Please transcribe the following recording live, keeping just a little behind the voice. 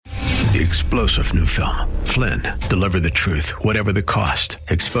the explosive new film, Flynn, Deliver the Truth, Whatever the Cost,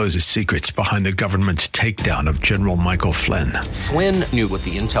 exposes secrets behind the government's takedown of General Michael Flynn. Flynn knew what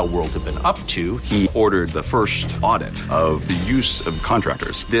the intel world had been up to. He ordered the first audit of the use of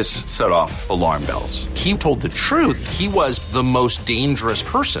contractors. This set off alarm bells. He told the truth. He was the most dangerous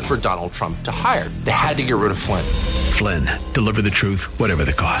person for Donald Trump to hire. They had to get rid of Flynn. Flynn, Deliver the Truth, Whatever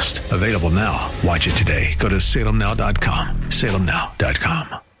the Cost. Available now. Watch it today. Go to salemnow.com.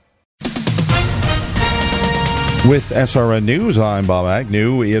 salemnow.com. With SRN News, I'm Bob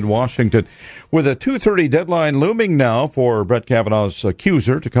Agnew in Washington. With a 2:30 deadline looming now for Brett Kavanaugh's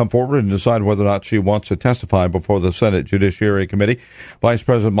accuser to come forward and decide whether or not she wants to testify before the Senate Judiciary Committee, Vice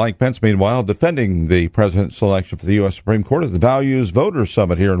President Mike Pence, meanwhile, defending the president's selection for the U.S. Supreme Court at the Values Voters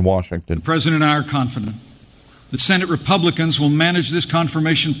Summit here in Washington. The President and I are confident that Senate Republicans will manage this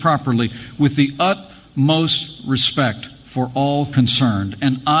confirmation properly with the utmost respect for all concerned.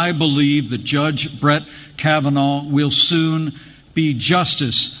 And I believe that Judge Brett Kavanaugh will soon be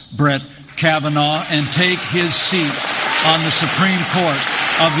Justice Brett Kavanaugh and take his seat on the Supreme Court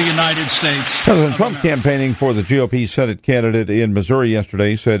of the United States. President Trump campaigning for the GOP Senate candidate in Missouri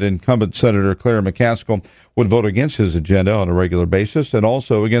yesterday said incumbent Senator Claire McCaskill would vote against his agenda on a regular basis and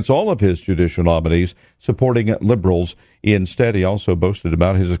also against all of his judicial nominees, supporting liberals instead. He also boasted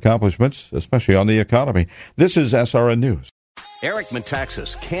about his accomplishments, especially on the economy. This is SRN News. Eric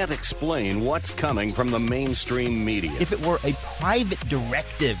Metaxas can't explain what's coming from the mainstream media. If it were a private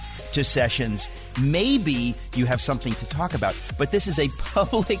directive to Sessions, maybe you have something to talk about. But this is a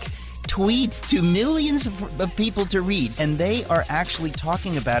public tweet to millions of people to read, and they are actually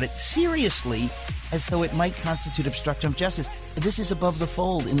talking about it seriously as though it might constitute obstruction of justice. This is above the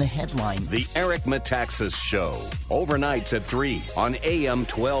fold in the headline. The Eric Metaxas Show, overnights at 3 on AM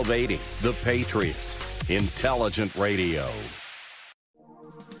 1280. The Patriot. Intelligent radio.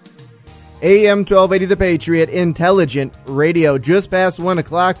 AM 1280 The Patriot, intelligent radio, just past 1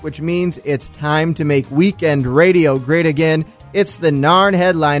 o'clock, which means it's time to make weekend radio great again. It's the NARN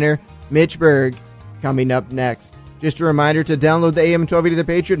headliner, Mitch Berg, coming up next. Just a reminder to download the AM 1280 The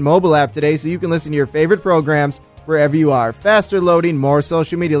Patriot mobile app today so you can listen to your favorite programs wherever you are. Faster loading, more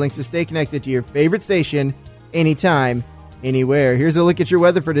social media links to stay connected to your favorite station anytime, anywhere. Here's a look at your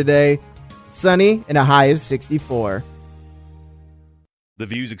weather for today. Sunny and a high of 64. The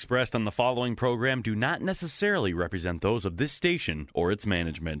views expressed on the following program do not necessarily represent those of this station or its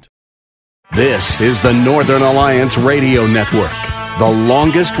management. This is the Northern Alliance Radio Network, the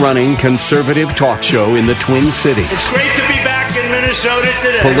longest-running conservative talk show in the Twin Cities. It's great to be back in Minnesota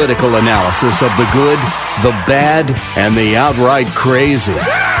today. Political analysis of the good, the bad, and the outright crazy.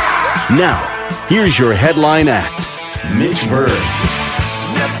 Now, here's your headline act, Mitch Berg.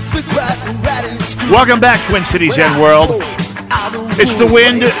 Welcome back, Twin Cities and world. It's the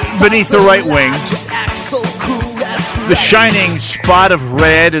wind beneath the right wing, the shining spot of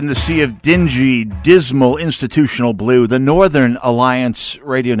red in the sea of dingy, dismal institutional blue, the Northern Alliance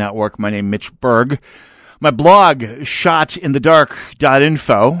Radio Network. My name is Mitch Berg. My blog,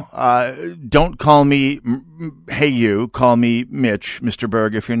 shotinthedark.info. Don't call me, hey you, call me Mitch, Mr.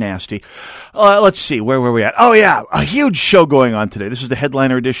 Berg, if you're nasty. Let's see, where were we at? Oh yeah, a huge show going on today. This is the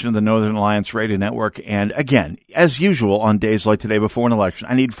headliner edition of the Northern Alliance Radio Network. And again, as usual on days like today before an election,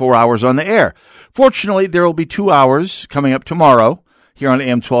 I need 4 hours on the air. Fortunately, there will be 2 hours coming up tomorrow here on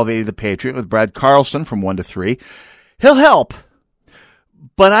AM 1280 The Patriot with Brad Carlson from 1 to 3. He'll help.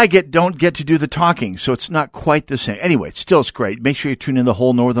 But I don't get to do the talking, so it's not quite the same. Anyway, it's great. Make sure you tune in the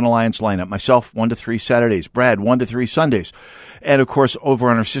whole Northern Alliance lineup. Myself, 1 to 3 Saturdays. Brad, 1 to 3 Sundays. And, of course, over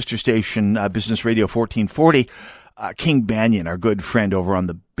on our sister station, Business Radio 1440, King Banyan, our good friend over on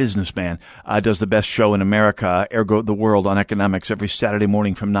the Businessman, does the best show in America, ergo the world, on economics every Saturday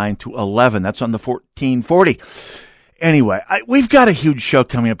morning from 9 to 11. That's on the 1440. Anyway, we've got a huge show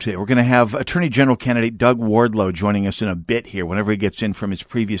coming up today. We're going to have Attorney General candidate Doug Wardlow joining us in a bit here whenever he gets in from his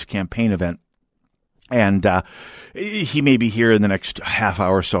previous campaign event. And he may be here in the next half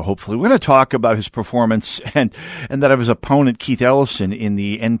hour or so, hopefully. We're going to talk about his performance and that of his opponent, Keith Ellison, in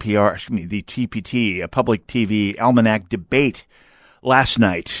the the TPT, Public TV Almanac debate last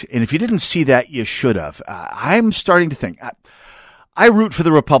night. And if you didn't see that, you should have. I'm starting to think... I root for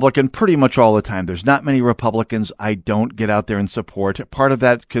the Republican pretty much all the time. There's not many Republicans I don't get out there and support. Part of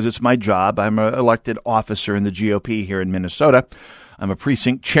that because it's my job. I'm an elected officer in the GOP here in Minnesota. I'm a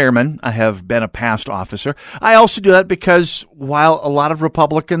precinct chairman. I have been a past officer. I also do that because while a lot of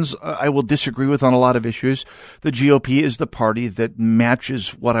Republicans I will disagree with on a lot of issues, the GOP is the party that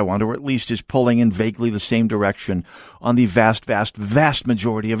matches what I want, or at least is pulling in vaguely the same direction on the vast, vast, vast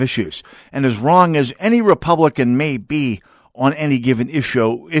majority of issues. And as wrong as any Republican may be on any given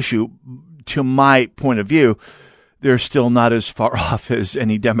issue, to my point of view, they're still not as far off as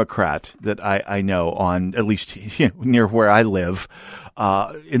any Democrat that I know on, at least near where I live,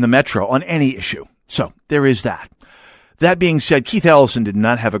 in the metro, on any issue. So there is that. That being said, Keith Ellison did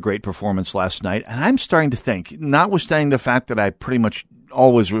not have a great performance last night, and I'm starting to think, notwithstanding the fact that I pretty much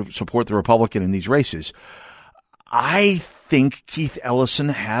always support the Republican in these races, I think Keith Ellison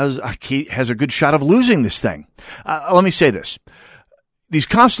has a good shot of losing this thing. Let me say this. These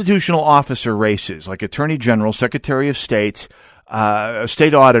constitutional officer races, like Attorney General, Secretary of State,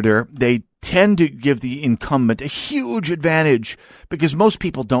 State Auditor, they tend to give the incumbent a huge advantage because most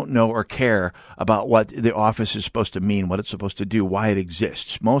people don't know or care about what the office is supposed to mean, what it's supposed to do, why it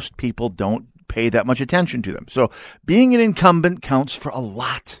exists. Most people don't pay that much attention to them. So being an incumbent counts for a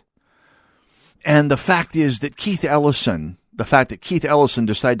lot. And the fact that Keith Ellison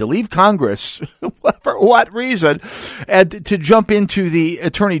decided to leave Congress, for what reason, and to jump into the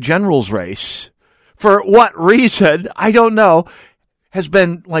Attorney General's race, for what reason, I don't know, has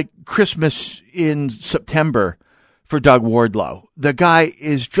been like Christmas in September for Doug Wardlow. The guy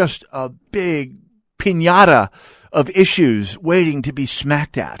is just a big piñata of issues waiting to be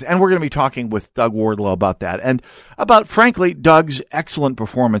smacked at. And we're going to be talking with Doug Wardlow about that and about, frankly, Doug's excellent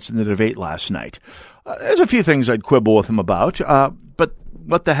performance in the debate last night. There's a few things I'd quibble with him about, but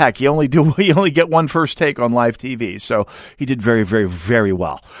what the heck? You only get one first take on live TV, so he did very, very, very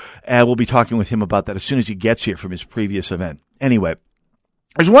well. And we'll be talking with him about that as soon as he gets here from his previous event. Anyway,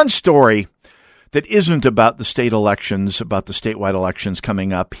 there's one story that isn't about the state elections, about the statewide elections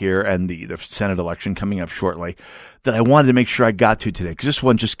coming up here and the Senate election coming up shortly, that I wanted to make sure I got to today, because this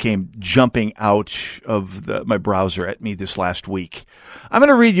one just came jumping out of my browser at me this last week. I'm going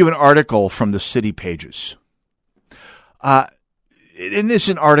to read you an article from the City Pages. And it's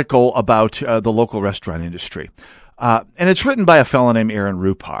an article about the local restaurant industry. And it's written by a fellow named Aaron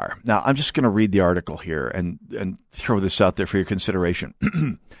Rupar. Now, I'm just going to read the article here and throw this out there for your consideration.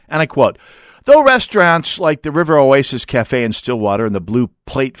 And I quote, "Though restaurants like the River Oasis Cafe in Stillwater and the Blue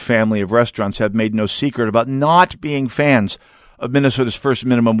Plate family of restaurants have made no secret about not being fans of Minnesota's first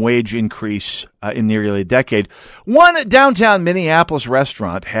minimum wage increase in nearly a decade, one downtown Minneapolis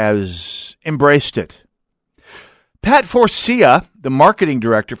restaurant has embraced it. Pat Forcia, the marketing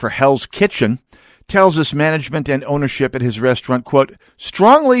director for Hell's Kitchen, tells us management and ownership at his restaurant, quote,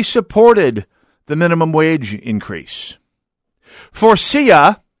 strongly supported the minimum wage increase.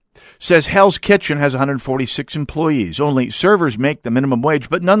 Forcia says Hell's Kitchen has 146 employees. Only servers make the minimum wage,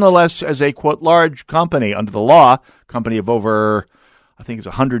 but nonetheless, as a, quote, large company under the law, company of over, I think it's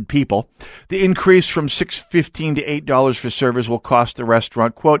 100 people, the increase from $6.15 to $8 for servers will cost the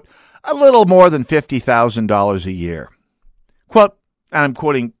restaurant, quote, a little more than $50,000 a year. Quote, and I'm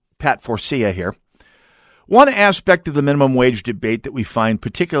quoting Pat Forcia here, one aspect of the minimum wage debate that we find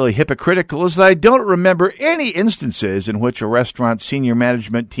particularly hypocritical is that I don't remember any instances in which a restaurant senior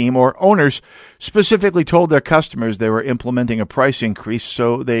management team or owners specifically told their customers they were implementing a price increase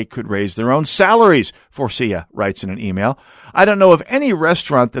so they could raise their own salaries, Forcia writes in an email. I don't know of any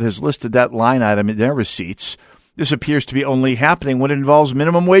restaurant that has listed that line item in their receipts. This appears to be only happening when it involves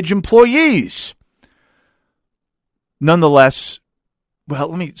minimum wage employees. Nonetheless, well,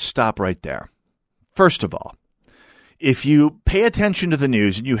 let me stop right there. First of all, if you pay attention to the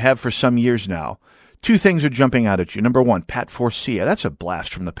news, and you have for some years now, two things are jumping out at you. Number one, Pat Forcia. That's a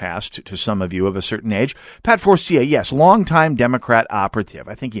blast from the past to some of you of a certain age. Pat Forcia, yes, longtime Democrat operative.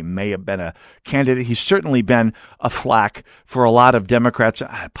 I think he may have been a candidate. He's certainly been a flack for a lot of Democrats,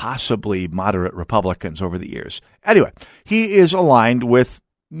 possibly moderate Republicans over the years. Anyway, he is aligned with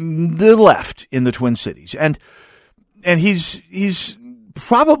the left in the Twin Cities. And he's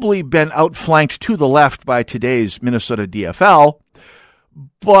probably been outflanked to the left by today's Minnesota DFL,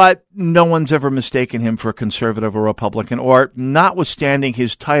 but no one's ever mistaken him for a conservative or Republican, or notwithstanding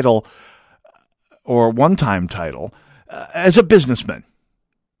his title or one-time title, as a businessman.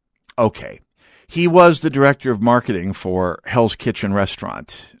 Okay. He was the director of marketing for Hell's Kitchen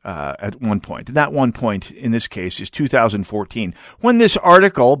restaurant at one point. And that one point, in this case, is 2014, when this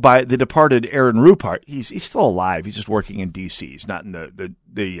article by the departed Aaron Rupar, he's still alive. He's just working in D.C. He's not in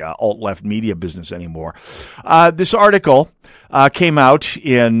the alt-left media business anymore. This article came out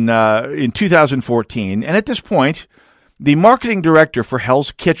in 2014, and at this point, the marketing director for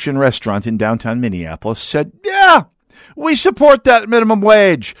Hell's Kitchen restaurant in downtown Minneapolis said, yeah, we support that minimum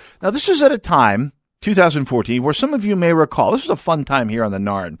wage. Now, this is at a time, 2014, where some of you may recall, this was a fun time here on the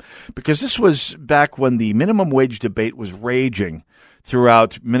Narn, because this was back when the minimum wage debate was raging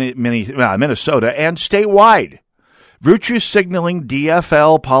throughout Minnesota and statewide. Virtue signaling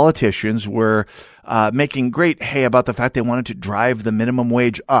DFL politicians were making great hay about the fact they wanted to drive the minimum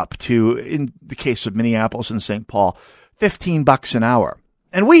wage up to, in the case of Minneapolis and St. Paul, $15 an hour.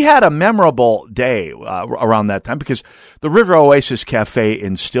 And we had a memorable day around that time because the River Oasis Cafe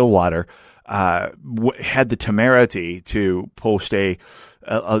in Stillwater had the temerity to post a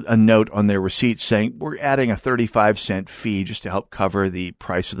note on their receipt saying, we're adding a 35-cent fee just to help cover the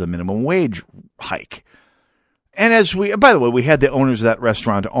price of the minimum wage hike. And by the way, we had the owners of that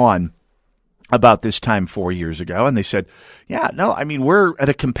restaurant on about this time 4 years ago, and they said, we're at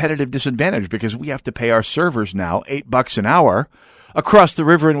a competitive disadvantage because we have to pay our servers now $8 an hour. Across the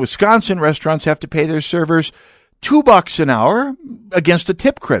river in Wisconsin, restaurants have to pay their servers $2 an hour against a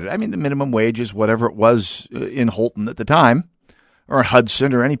tip credit. I mean, the minimum wage is whatever it was in Holton at the time, or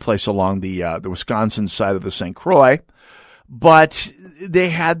Hudson, or any place along the Wisconsin side of the St. Croix. But they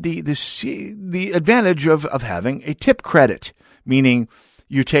had the advantage of having a tip credit, meaning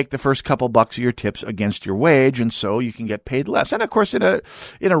you take the first couple bucks of your tips against your wage, and so you can get paid less. And of course, in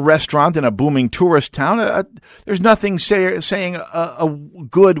a restaurant in a booming tourist town, there's nothing saying a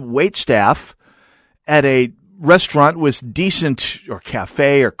good wait staff at a restaurant with decent, or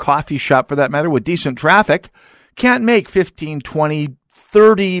cafe or coffee shop for that matter, with decent traffic, can't make 15, 20,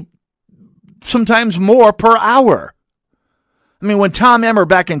 30, sometimes more per hour. I mean, when Tom Emmer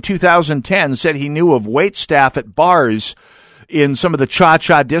back in 2010 said he knew of wait staff at bars in some of the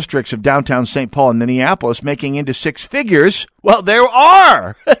cha-cha districts of downtown St. Paul and Minneapolis making into six figures, well, there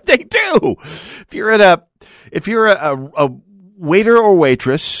are. They do. If you're a waiter or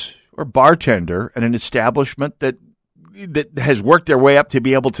waitress or bartender at an establishment that has worked their way up to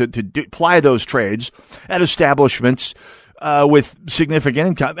be able to ply those trades at establishments with significant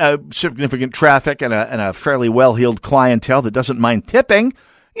income, significant traffic, and a fairly well-heeled clientele that doesn't mind tipping,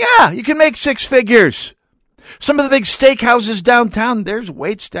 you can make six figures. Some of the big steakhouses downtown, there's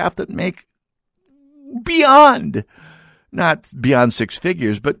wait staff that make not beyond six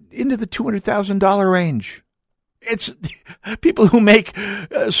figures, but into the $200,000 range. It's people who make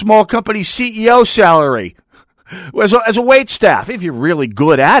a small company CEO salary as a wait staff, if you're really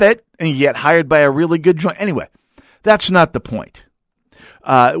good at it and you get hired by a really good joint. Anyway, that's not the point.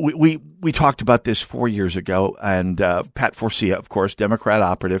 We talked about this 4 years ago, and Pat Forcia, of course, Democrat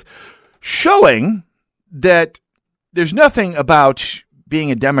operative, showing that there's nothing about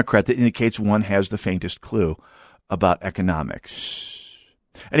being a Democrat that indicates one has the faintest clue about economics.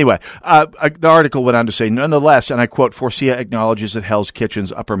 Anyway, the article went on to say, nonetheless, and I quote, Forcia acknowledges that Hell's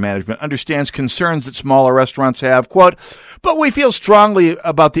Kitchen's upper management understands concerns that smaller restaurants have, quote, but we feel strongly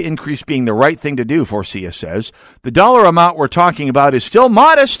about the increase being the right thing to do, Forcia says. The dollar amount we're talking about is still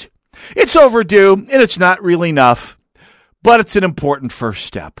modest. It's overdue, and it's not really enough, but it's an important first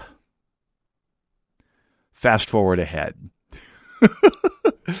step. Fast forward ahead.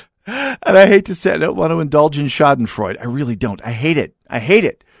 And I hate to say it, I don't want to indulge in schadenfreude. I really don't. I hate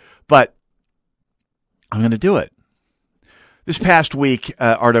it. But I'm going to do it. This past week,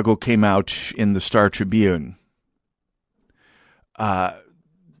 an article came out in the Star Tribune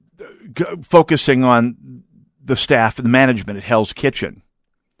focusing on the staff and the management at Hell's Kitchen.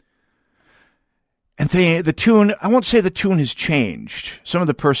 And the tune, I won't say the tune has changed. Some of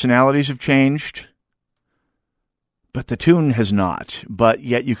the personalities have changed, but the tune has not. But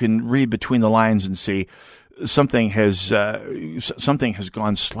yet you can read between the lines and see something has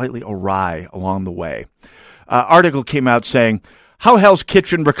gone slightly awry along the way. Article came out saying, how Hell's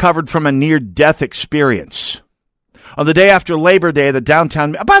Kitchen recovered from a near-death experience. On the day after Labor Day, the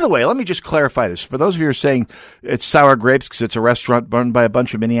downtown... By the way, let me just clarify this. For those of you who are saying it's sour grapes because it's a restaurant run by a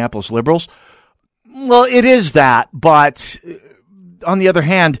bunch of Minneapolis liberals, well, it is that. But on the other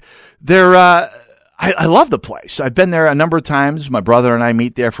hand, I love the place. I've been there a number of times. My brother and I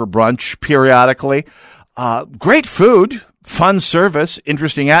meet there for brunch periodically. Great food, fun service,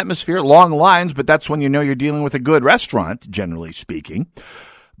 interesting atmosphere, long lines, but that's when you know you're dealing with a good restaurant, generally speaking.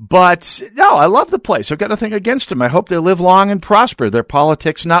 But no, I love the place. I've got nothing against them. I hope they live long and prosper, their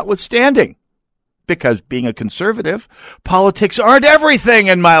politics notwithstanding. Because being a conservative, politics aren't everything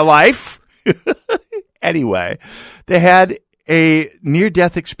in my life. Anyway, they had a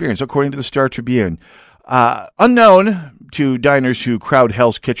near-death experience, according to the Star Tribune. Unknown to diners who crowd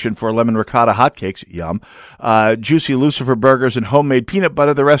Hell's Kitchen for lemon ricotta hotcakes, yum, juicy Lucifer burgers and homemade peanut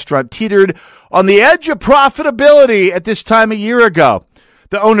butter, the restaurant teetered on the edge of profitability at this time a year ago.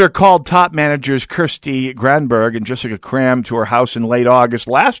 The owner called top managers Kirsty Granberg and Jessica Cram to her house in late August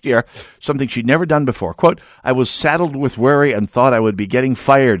last year, something she'd never done before. Quote, I was saddled with worry and thought I would be getting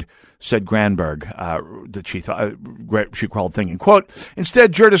fired, said Granberg, that she called thinking. Quote,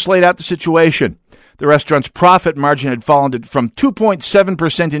 instead, Jurtis laid out the situation. The restaurant's profit margin had fallen from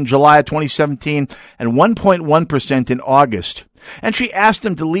 2.7% in July of 2017 and 1.1% in August. And she asked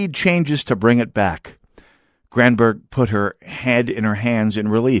him to lead changes to bring it back. Granberg put her head in her hands in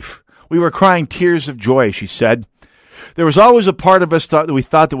relief. We were crying tears of joy, she said. There was always a part of us that we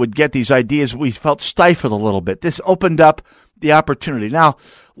thought that would get these ideas. We felt stifled a little bit. This opened up the opportunity. Now,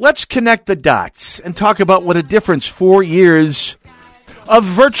 let's connect the dots and talk about what a difference 4 years of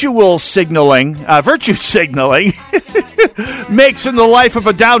virtue signaling makes in the life of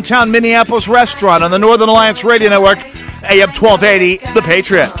a downtown Minneapolis restaurant on the Northern Alliance Radio Network, AM 1280, The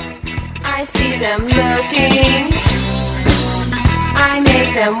Patriot. I see them looking. I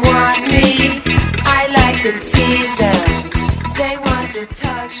make them want me. I like to tease them. They want to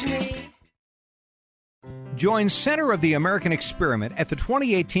touch me. Join Center of the American Experiment at the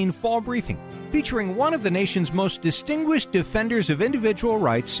 2018 Fall Briefing, featuring one of the nation's most distinguished defenders of individual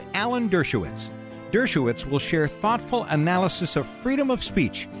rights, Alan Dershowitz. Dershowitz will share thoughtful analysis of freedom of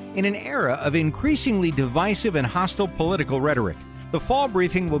speech in an era of increasingly divisive and hostile political rhetoric. The Fall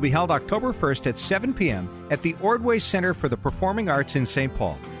Briefing will be held October 1st at 7 p.m. at the Ordway Center for the Performing Arts in St.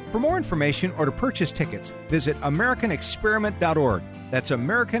 Paul. For more information or to purchase tickets, visit AmericanExperiment.org. That's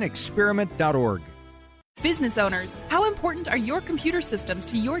AmericanExperiment.org. Business owners, how important are your computer systems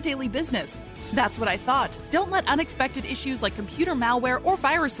to your daily business? That's what I thought. Don't let unexpected issues like computer malware or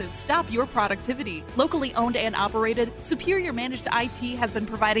viruses stop your productivity. Locally owned and operated, Superior Managed IT has been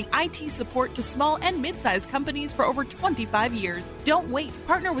providing IT support to small and mid-sized companies for over 25 years. Don't wait.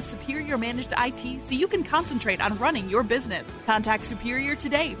 Partner with Superior Managed IT so you can concentrate on running your business. Contact Superior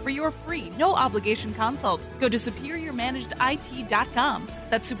today for your free, no-obligation consult. Go to superiormanagedit.com.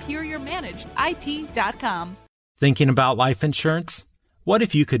 That's superiormanagedit.com. Thinking about life insurance? What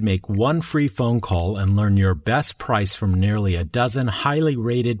if you could make one free phone call and learn your best price from nearly a dozen highly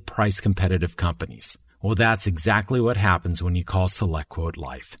rated, price-competitive companies? Well, that's exactly what happens when you call SelectQuote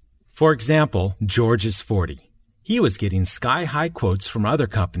Life. For example, George is 40. He was getting sky-high quotes from other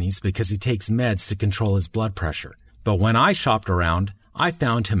companies because he takes meds to control his blood pressure. But when I shopped around, I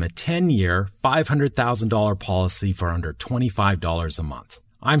found him a 10-year, $500,000 policy for under $25 a month.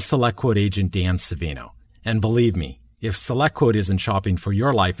 I'm SelectQuote agent Dan Savino. And believe me, if SelectQuote isn't shopping for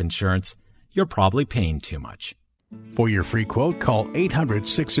your life insurance, you're probably paying too much. For your free quote, call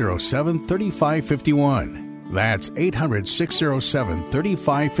 800-607-3551. That's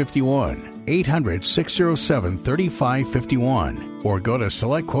 800-607-3551. 800-607-3551. Or go to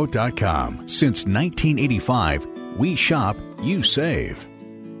SelectQuote.com. Since 1985, we shop, you save.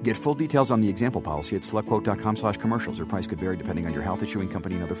 Get full details on the example policy at SelectQuote.com/commercials. Or price could vary depending on your health, issuing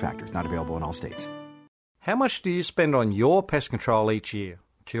company, and other factors. Not available in all states. How much do you spend on your pest control each year?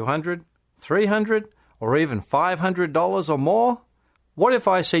 $200, $300, or even $500 or more? What if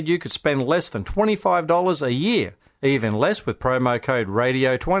I said you could spend less than $25 a year, even less with promo code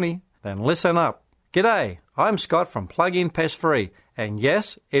RADIO20? Then listen up. G'day, I'm Scott from Plug-in Pest Free, and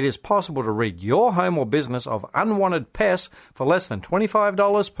yes, it is possible to rid your home or business of unwanted pests for less than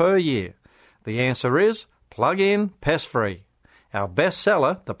 $25 per year. The answer is Plug-in Pest Free. Our best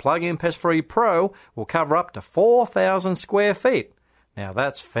seller, the Plug-in Pest Free Pro, will cover up to 4,000 square feet. Now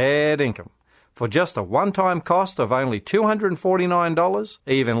that's fair dinkum. For just a one-time cost of only $249,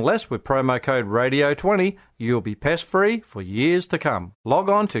 even less with promo code RADIO20, you'll be pest-free for years to come. Log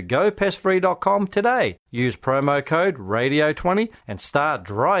on to gopestfree.com today. Use promo code RADIO20 and start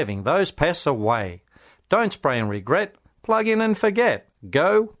driving those pests away. Don't spray and regret. Plug in and forget.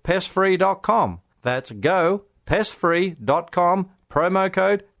 Gopestfree.com. That's gopestfree.com, promo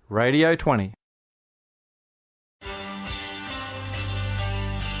code RADIO20.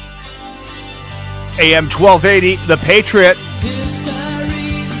 AM 1280, The Patriot.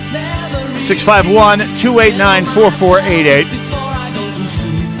 651-289-4488.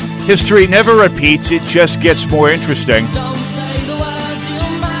 History never repeats, it just gets more interesting.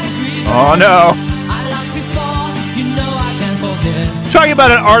 Oh no. Talking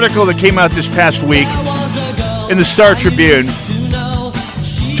about an article that came out this past week in the Star Tribune,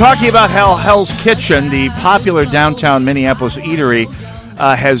 talking about how Hell's Kitchen, the popular downtown Minneapolis eatery,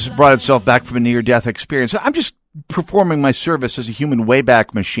 has brought itself back from a near-death experience. I'm just performing my service as a human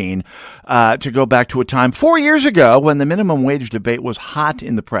wayback machine to go back to a time 4 years ago when the minimum wage debate was hot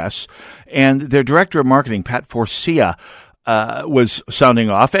in the press, and their director of marketing, Pat Forcia, was sounding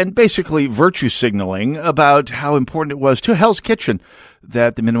off and basically virtue signaling about how important it was to Hell's Kitchen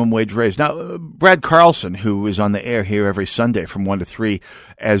that the minimum wage raised. Now, Brad Carlson, who is on the air here every Sunday from 1 to 3,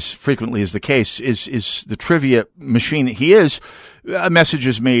 as frequently as the case, is the trivia machine he is,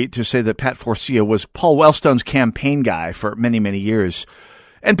 messages me to say that Pat Forcia was Paul Wellstone's campaign guy for many, many years.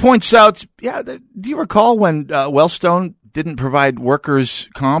 and points out, do you recall when Wellstone didn't provide workers'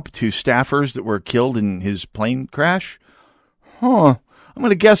 comp to staffers that were killed in his plane crash? I'm going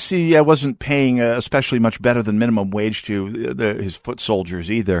to guess he wasn't paying especially much better than minimum wage to his foot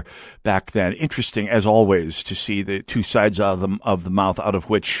soldiers either back then. Interesting, as always, to see the two sides of the mouth out of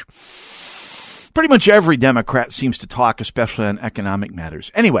which pretty much every Democrat seems to talk, especially on economic matters.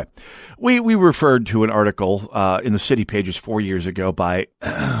 Anyway, we referred to an article in the City Pages 4 years ago by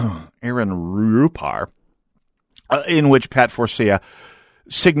Aaron Rupar, in which Pat Forcia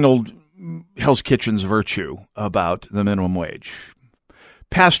signaled Hell's Kitchen's virtue about the minimum wage.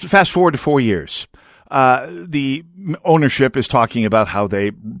 Fast forward to 4 years. The ownership is talking about how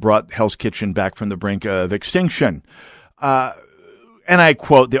they brought Hell's Kitchen back from the brink of extinction. And I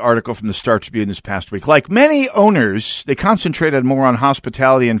quote the article from the Star Tribune this past week. Like many owners, they concentrated more on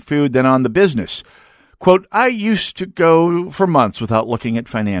hospitality and food than on the business. Quote, I used to go for months without looking at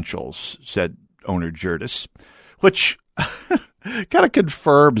financials, said owner Jurdis, which kind of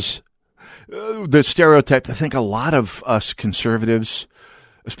confirms the stereotype I think a lot of us conservatives,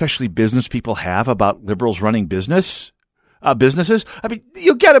 especially business people, have about liberals running businesses. I mean,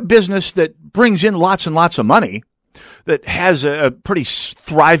 you get a business that brings in lots and lots of money, that has a pretty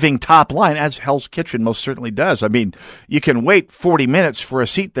thriving top line, as Hell's Kitchen most certainly does. I mean, you can wait 40 minutes for a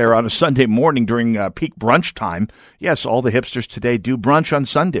seat there on a Sunday morning during peak brunch time. Yes, all the hipsters today do brunch on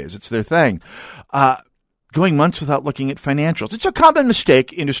Sundays. It's their thing. Going months without looking at financials. It's a common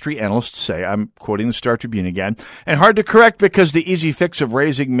mistake, industry analysts say. I'm quoting the Star Tribune again. And hard to correct because the easy fix of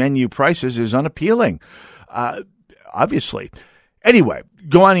raising menu prices is unappealing. Obviously. Anyway,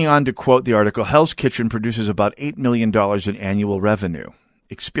 going on to quote the article, Hell's Kitchen produces about $8 million in annual revenue.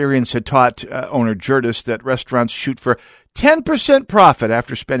 Experience had taught owner Jurdis that restaurants shoot for 10% profit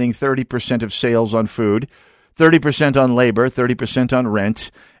after spending 30% of sales on food, 30% on labor, 30% on rent,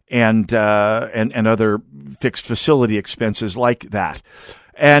 and other fixed facility expenses like that.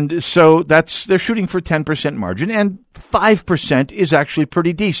 And so they're shooting for 10% margin, and 5% is actually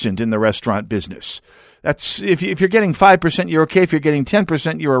pretty decent in the restaurant business. That's if you're getting 5%, you're okay. If you're getting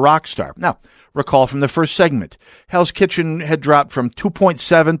 10%, you're a rock star. Now, recall from the first segment, Hell's Kitchen had dropped from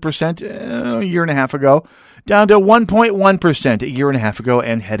 2.7% a year and a half ago down to 1.1% a year and a half ago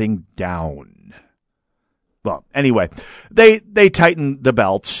and heading down. Well, anyway, they tightened the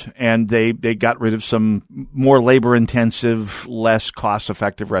belt and they got rid of some more labor-intensive, less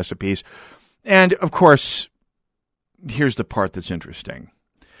cost-effective recipes. And, of course, here's the part that's interesting.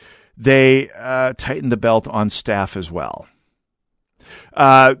 They tightened the belt on staff as well.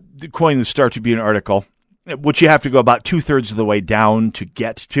 Quoting the Star Tribune article, which you have to go about 2/3 of the way down to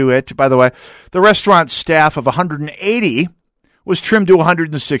get to it, by the way, the restaurant staff of 180 was trimmed to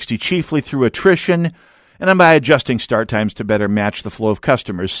 160, chiefly through attrition and by adjusting start times to better match the flow of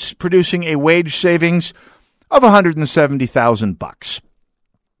customers, producing a wage savings of $170,000.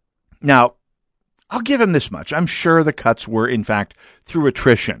 Now, I'll give him this much. I'm sure the cuts were, in fact, through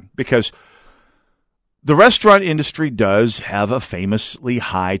attrition, because the restaurant industry does have a famously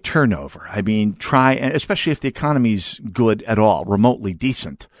high turnover. I mean, especially if the economy's good at all, remotely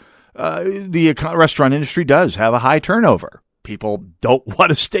decent. The restaurant industry does have a high turnover. People don't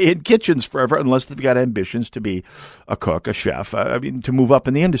want to stay in kitchens forever unless they've got ambitions to be a cook, a chef, to move up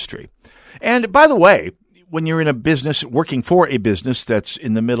in the industry. And by the way, when you're in a business, working for a business that's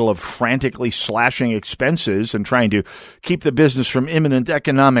in the middle of frantically slashing expenses and trying to keep the business from imminent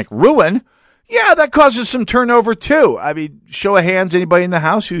economic ruin, yeah, that causes some turnover too. I mean, show of hands, anybody in the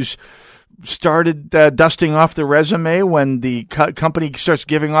house who's started dusting off the resume when the company starts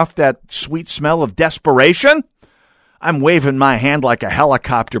giving off that sweet smell of desperation? I'm waving my hand like a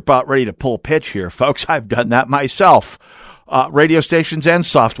helicopter about ready to pull pitch here, folks. I've done that myself. Radio stations and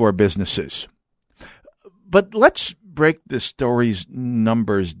software businesses. But let's break the story's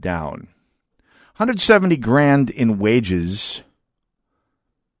numbers down. $170,000 in wages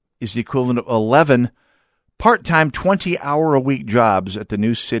is the equivalent of 11 part-time 20-hour-a-week jobs at the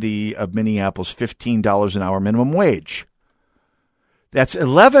new city of Minneapolis, $15 an hour minimum wage. That's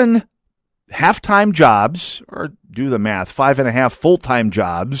 11 half-time jobs, or do the math, 5.5 full-time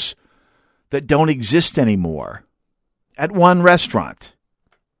jobs that don't exist anymore at one restaurant.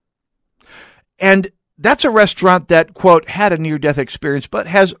 And that's a restaurant that, quote, had a near-death experience, but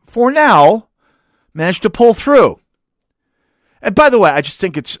has, for now, managed to pull through. And by the way, I just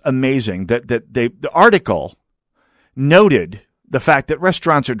think it's amazing that the article noted the fact that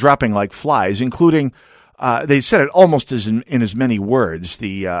restaurants are dropping like flies, including, they said it almost in as many words,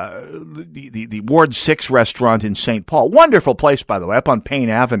 the Ward 6 restaurant in St. Paul. Wonderful place, by the way, up on Payne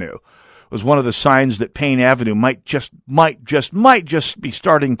Avenue, was one of the signs that Payne Avenue might just be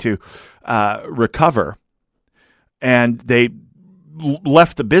starting to recover. And they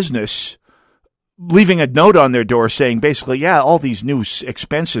left the business, leaving a note on their door saying basically, yeah, all these new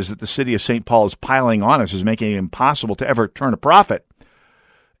expenses that the city of St. Paul is piling on us is making it impossible to ever turn a profit.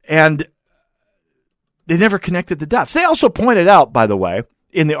 And they never connected the dots. They also pointed out, by the way,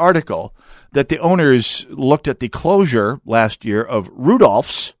 in the article, that the owners looked at the closure last year of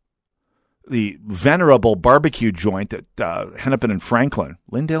Rudolph's, the venerable barbecue joint at Hennepin and Franklin,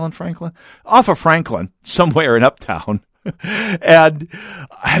 Lyndale and Franklin, off of Franklin, somewhere in Uptown. And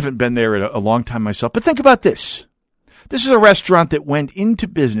I haven't been there in a long time myself. But think about this. This is a restaurant that went into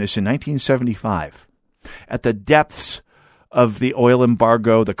business in 1975 at the depths of the oil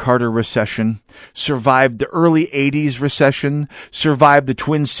embargo, the Carter recession, survived the early 80s recession, survived the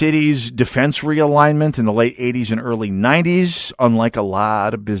Twin Cities defense realignment in the late 80s and early 90s, unlike a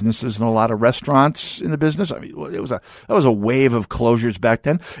lot of businesses and a lot of restaurants in the business. I mean, that was a wave of closures back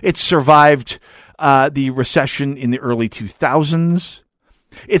then. It survived the recession in the early 2000s.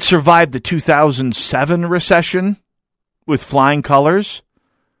 It survived the 2007 recession with flying colors.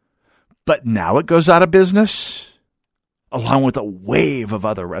 But now it goes out of business, along with a wave of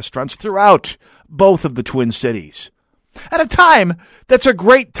other restaurants throughout both of the Twin Cities. At a time that's a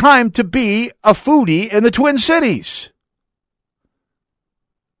great time to be a foodie in the Twin Cities.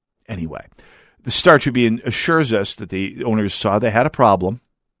 Anyway, the Star Tribune assures us that the owners saw they had a problem,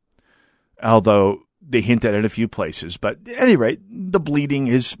 although they hint at it in a few places. But at any rate, the bleeding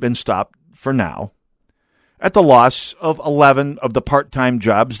has been stopped for now, at the loss of 11 of the part-time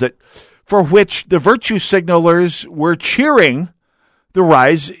jobs for which the virtue signalers were cheering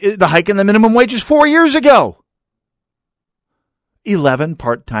the hike in the minimum wages 4 years ago. 11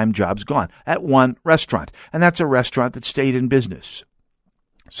 part-time jobs gone at one restaurant, and that's a restaurant that stayed in business.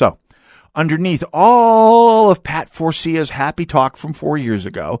 So, underneath all of Pat Forcia's happy talk from 4 years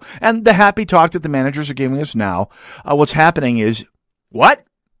ago, and the happy talk that the managers are giving us now, what's happening is, what?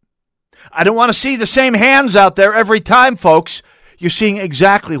 I don't want to see the same hands out there every time, folks. You're seeing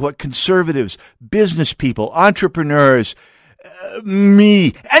exactly what conservatives, business people, entrepreneurs,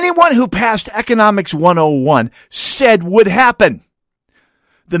 me, anyone who passed Economics 101 said would happen.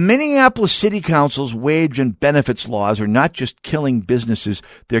 The Minneapolis City Council's wage and benefits laws are not just killing businesses,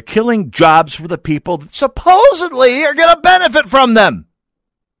 they're killing jobs for the people that supposedly are going to benefit from them.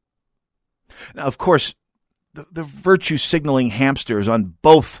 Now, of course, the virtue signaling hamsters on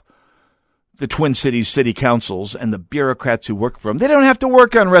both the Twin Cities city councils and the bureaucrats who work for them, they don't have to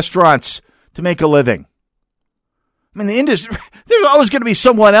work on restaurants to make a living. I mean, the industry, there's always going to be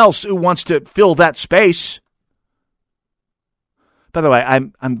someone else who wants to fill that space. By the way,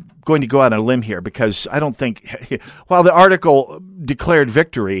 I'm going to go out on a limb here because I don't think, while the article declared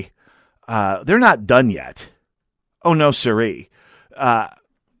victory, they're not done yet. Oh, no, siree.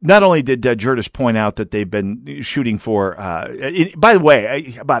 Not only did Gertis point out that they've been shooting for, by the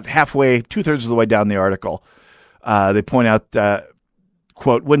way, about halfway, 2/3 of the way down the article, they point out,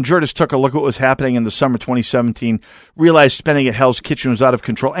 quote, when Gertis took a look at what was happening in the summer 2017, realized spending at Hell's Kitchen was out of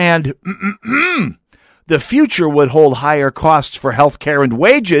control, and the future would hold higher costs for health care and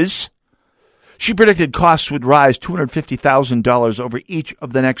wages. She predicted costs would rise $250,000 over each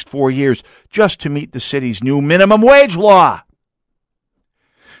of the next 4 years just to meet the city's new minimum wage law.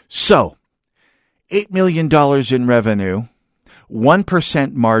 So, $8 million in revenue,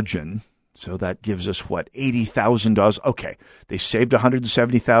 1% margin, so that gives us, $80,000. Okay, they saved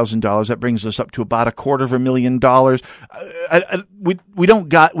 $170,000. That brings us up to about $250,000.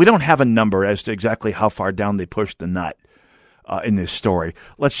 We don't have a number as to exactly how far down they pushed the nut in this story.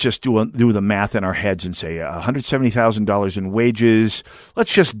 Let's just do the math in our heads and say $170,000 in wages.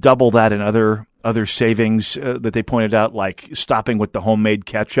 Let's just double that in other savings that they pointed out, like stopping with the homemade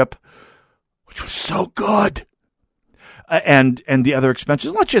ketchup, which was so good, and the other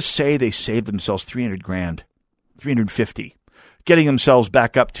expenses. Let's just say they saved themselves $300,000, $350,000, getting themselves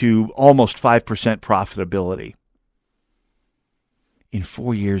back up to almost 5% profitability. In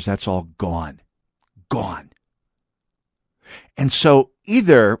 4 years, that's all gone. And so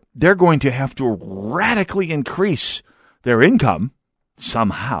either they're going to have to radically increase their income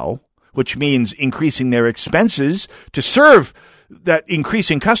somehow, which means increasing their expenses to serve that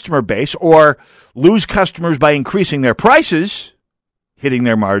increasing customer base, or lose customers by increasing their prices, hitting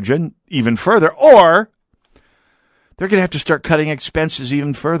their margin even further, or they're going to have to start cutting expenses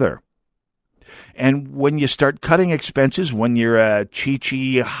even further. And when you start cutting expenses, when you're a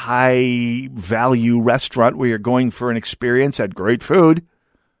Chi-Chi high-value restaurant where you're going for an experience at great food,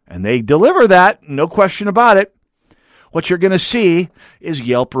 and they deliver that, no question about it, what you're going to see is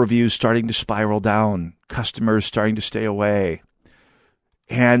Yelp reviews starting to spiral down, customers starting to stay away.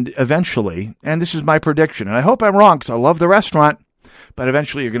 And eventually, and this is my prediction, and I hope I'm wrong because I love the restaurant, but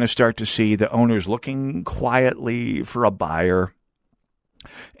eventually you're going to start to see the owners looking quietly for a buyer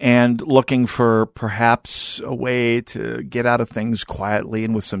and looking for perhaps a way to get out of things quietly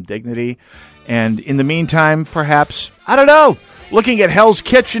and with some dignity. And in the meantime, perhaps, I don't know, looking at Hell's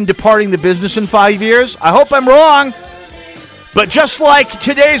Kitchen departing the business in 5 years. I hope I'm wrong. But just like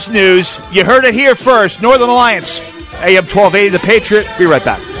today's news, you heard it here first. Northern Alliance, AM 1280, The Patriot. Be right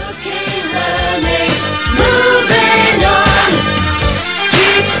back. Moving on.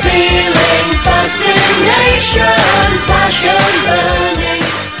 Keep feeling fascination, passion burning.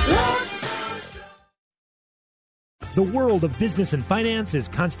 The world of business and finance is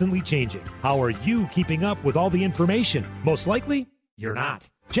constantly changing. How are you keeping up with all the information? Most likely, you're not.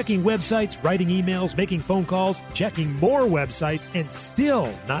 Checking websites, writing emails, making phone calls, checking more websites, and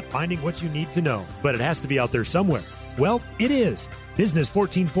still not finding what you need to know. But it has to be out there somewhere. Well, it is. Business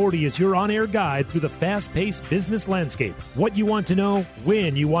 1440 is your on-air guide through the fast-paced business landscape. What you want to know,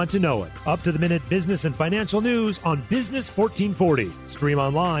 when you want to know it. Up-to-the-minute business and financial news on Business 1440. Stream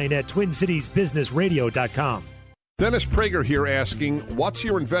online at TwinCitiesBusinessRadio.com. Dennis Prager here asking, what's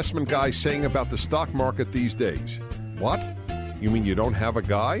your investment guy saying about the stock market these days? What? You mean you don't have a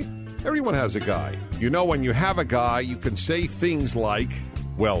guy? Everyone has a guy. You know, when you have a guy, you can say things like,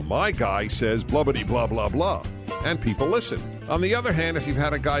 well, my guy says blah-biddy blah, blah, blah, and people listen. On the other hand, if you've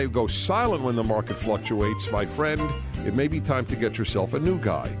had a guy who goes silent when the market fluctuates, my friend, it may be time to get yourself a new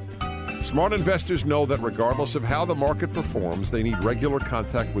guy. Smart investors know that regardless of how the market performs, they need regular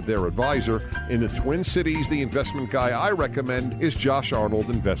contact with their advisor. In the Twin Cities, the investment guy I recommend is Josh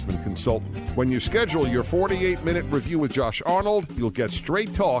Arnold, Investment Consultant. When you schedule your 48-minute review with Josh Arnold, you'll get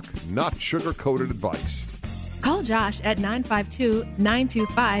straight talk, not sugar-coated advice. Call Josh at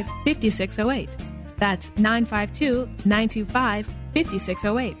 952-925-5608. That's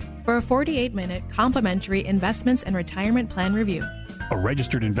 952-925-5608 for a 48-minute complimentary investments and retirement plan review. A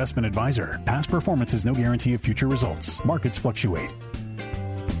registered investment advisor. Past performance is no guarantee of future results. Markets fluctuate.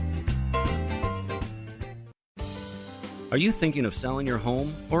 Are you thinking of selling your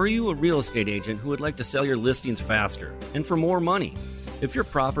home? Or are you a real estate agent who would like to sell your listings faster and for more money? If your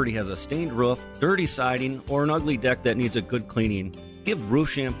property has a stained roof, dirty siding, or an ugly deck that needs a good cleaning, give Roof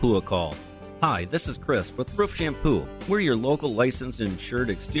Shampoo a call. Hi, this is Chris with Roof Shampoo. We're your local licensed and insured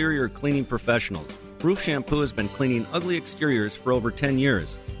exterior cleaning professionals. Roof Shampoo has been cleaning ugly exteriors for over 10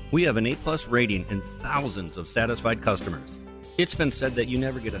 years. We have an A+ rating and thousands of satisfied customers. It's been said that you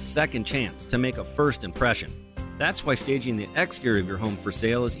never get a second chance to make a first impression. That's why staging the exterior of your home for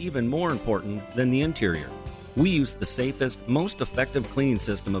sale is even more important than the interior. We use the safest, most effective cleaning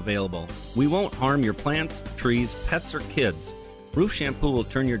system available. We won't harm your plants, trees, pets, or kids. Roof Shampoo will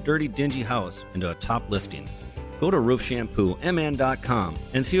turn your dirty, dingy house into a top listing. Go to roofshampoo.mn.com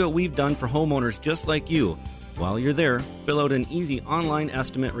and see what we've done for homeowners just like you. While you're there, fill out an easy online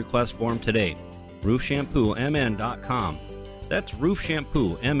estimate request form today. roofshampoo.mn.com. That's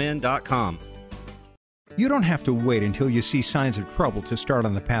roofshampoo.mn.com. You don't have to wait until you see signs of trouble to start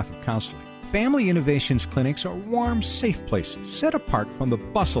on the path of counseling. Family Innovations clinics are warm, safe places set apart from the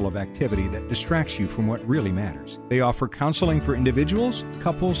bustle of activity that distracts you from what really matters. They offer counseling for individuals,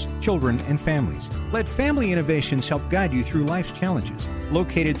 couples, children, and families. Let Family Innovations help guide you through life's challenges.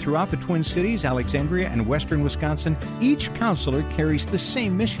 Located throughout the Twin Cities, Alexandria, and western Wisconsin, each counselor carries the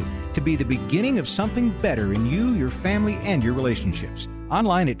same mission: to be the beginning of something better in you, your family, and your relationships.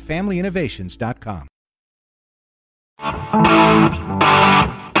 Online at FamilyInnovations.com.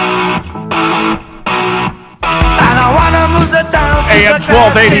 AM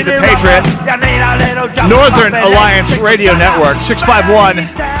 1280, The Patriot. Northern Alliance Radio Network,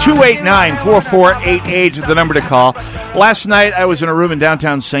 651-289-4488 is the number to call. Last night, I was in a room in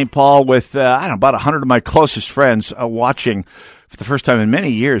downtown St. Paul with, about 100 of my closest friends watching, for the first time in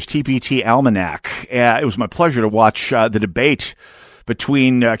many years, TPT Almanac. It was my pleasure to watch the debate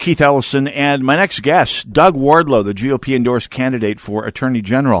between Keith Ellison and my next guest, Doug Wardlow, the GOP-endorsed candidate for Attorney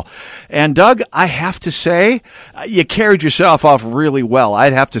General. And, Doug, I have to say, you carried yourself off really well.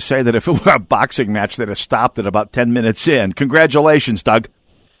 I'd have to say that if it were a boxing match, they'd have stopped at about 10 minutes in. Congratulations, Doug.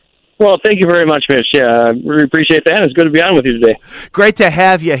 Well, thank you very much, Mitch. Yeah, we appreciate that. It's good to be on with you today. Great to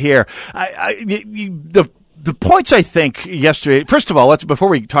have you here. The The points I think yesterday, first of all, before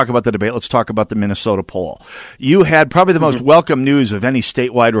we talk about the debate, let's talk about the Minnesota poll. You had probably the most welcome news of any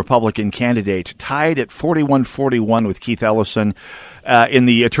statewide Republican candidate, tied at 41-41 with Keith Ellison in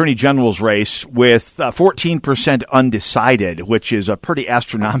the Attorney General's race with 14% undecided, which is a pretty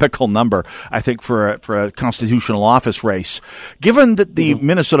astronomical number, I think, for a constitutional office race. Given that the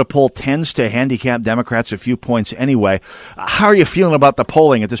Minnesota poll tends to handicap Democrats a few points anyway, how are you feeling about the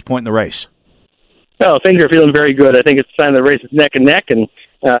polling at this point in the race? Well, things are feeling very good. I think it's a sign the race is neck and neck, and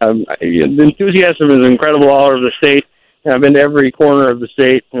the enthusiasm is incredible all over the state. I've been to every corner of the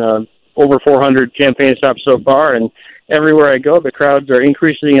state, over 400 campaign stops so far, and everywhere I go, the crowds are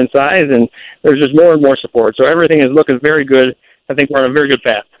increasing in size, and there's just more and more support. So everything is looking very good. I think we're on a very good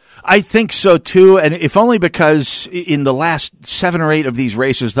path. I think so, too, and if only because in the last 7 or 8 of these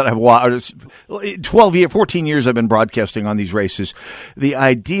races that I've watched, 14 years I've been broadcasting on these races, the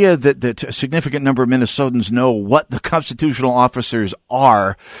idea that a significant number of Minnesotans know what the constitutional officers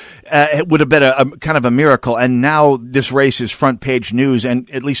are, it would have been a kind of a miracle, and now this race is front page news,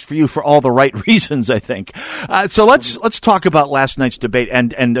 and at least for you, for all the right reasons, I think. So let's talk about last night's debate,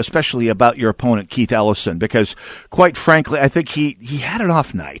 and especially about your opponent, Keith Ellison, because quite frankly, I think he had an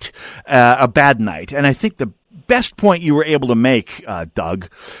off night. A bad night. And I think the best point you were able to make, Doug,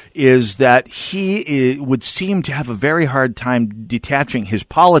 is that he would seem to have a very hard time detaching his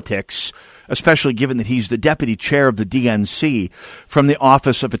politics, especially given that he's the deputy chair of the DNC, from the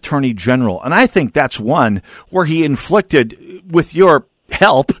office of Attorney General. And I think that's one where he inflicted, with your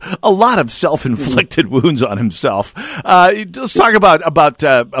help, a lot of self-inflicted wounds on himself. Let's talk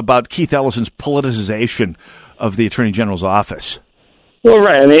about Keith Ellison's politicization of the Attorney General's office. Well,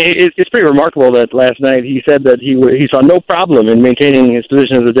 right. I mean, it's pretty remarkable that last night he said that he saw no problem in maintaining his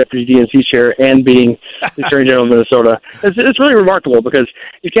position as the deputy DNC chair and being the Attorney General of Minnesota. It's really remarkable because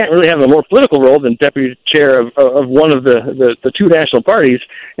you can't really have a more political role than deputy chair of one of the two national parties,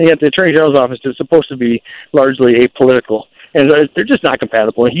 and yet the Attorney General's office is supposed to be largely apolitical. And they're just not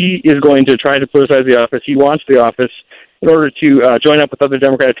compatible. He is going to try to politicize the office. He wants the office in order to join up with other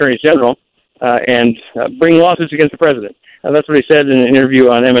Democrat attorneys general and bring lawsuits against the president. That's what he said in an interview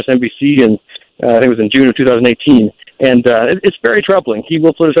on MSNBC, and I think it was in June of 2018. And it's very troubling. He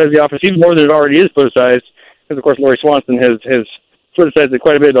will politicize the office even more than it already is politicized, because, of course, Lori Swanson has politicized it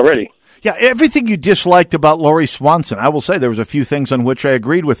quite a bit already. Yeah, everything you disliked about Lori Swanson, I will say there was a few things on which I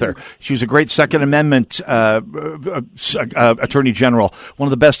agreed with her. She was a great Second Amendment Attorney General, one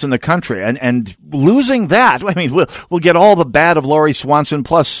of the best in the country. And losing that, I mean, we'll get all the bad of Lori Swanson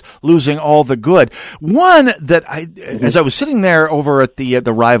plus losing all the good. One that as I was sitting there over at the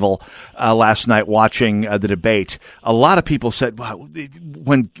Rival last night watching the debate, a lot of people said, wow,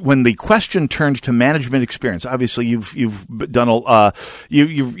 when the question turned to management experience, obviously you've done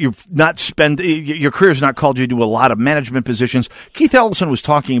you've not your career's not called you to a lot of management positions. Keith Ellison was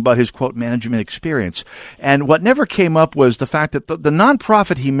talking about his, quote, management experience. And what never came up was the fact that the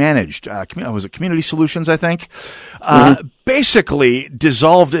nonprofit he managed, was it Community Solutions, I think, basically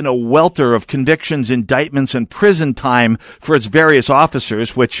dissolved in a welter of convictions, indictments, and prison time for its various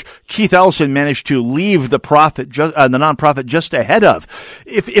officers, which Keith Ellison managed to leave the nonprofit just ahead of.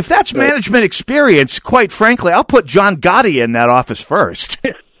 If that's management experience, quite frankly, I'll put John Gotti in that office first.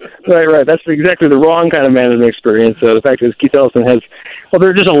 Right. That's exactly the wrong kind of management experience. The fact is, Keith Ellison there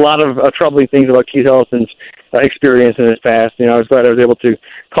are just a lot of troubling things about Keith Ellison's experience in his past. I was glad I was able to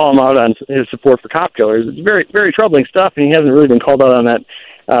call him out on his support for cop killers. It's very, very troubling stuff, and he hasn't really been called out on that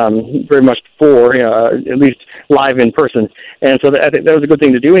very much before, at least live in person. And so I think that was a good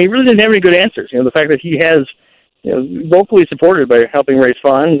thing to do, and he really didn't have any good answers. The fact that he has vocally supported by helping raise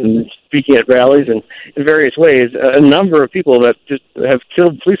funds and speaking at rallies and in various ways, a number of people that just have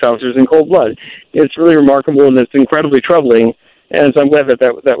killed police officers in cold blood. It's really remarkable, and it's incredibly troubling. And so I'm glad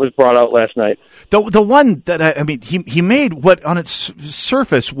that was brought out last night. The one that he made what on its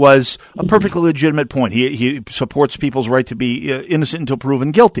surface was a perfectly legitimate point. He supports people's right to be innocent until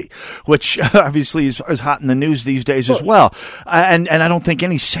proven guilty, which obviously is hot in the news these days as well. And I don't think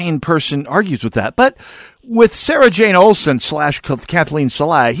any sane person argues with that. But with Sarah Jane Olsen / Kathleen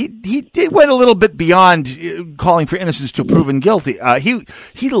Salai, he went a little bit beyond calling for innocence till proven guilty.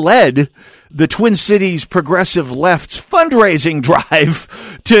 He led the Twin Cities progressive left's fundraising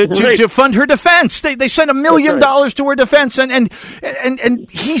drive to fund her defense. They sent $1 million to her defense, and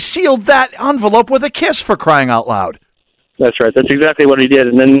he sealed that envelope with a kiss, for crying out loud. That's right. That's exactly what he did.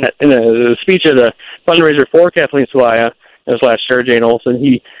 And then in a speech at a fundraiser for Kathleen Salai / Sarah Jane Olsen,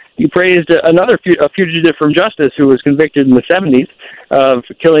 he you praised another a fugitive from justice who was convicted in the 70s of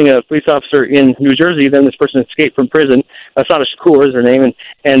killing a police officer in New Jersey. Then this person escaped from prison. Asada Shakur is her name,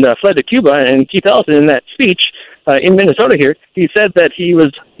 and fled to Cuba. And Keith Ellison, in that speech in Minnesota here, he said that he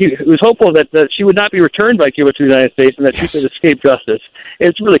was hopeful that she would not be returned by Cuba to the United States and that she could escape justice.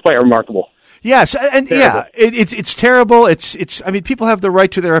 It's really quite remarkable. Yes, and terrible. It's terrible. It's. I mean, people have the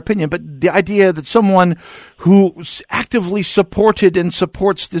right to their opinion, but the idea that someone who actively supported and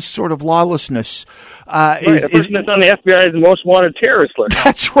supports this sort of lawlessness a person that's on the FBI's most wanted terrorist list.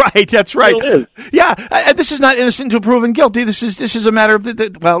 That's right. That's right. It is. Yeah, and this is not innocent until proven guilty. This is a matter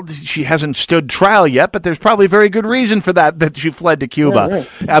of well, she hasn't stood trial yet, but there's probably very good reason for that she fled to Cuba. Right.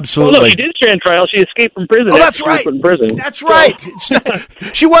 Absolutely. Well, no, she did stand trial. She escaped from prison. Oh, that's right. From prison. That's right.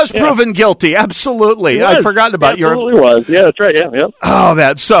 She was proven guilty. Absolutely. I'd forgotten about your. Absolutely was. Yeah, that's right. Yeah. Oh,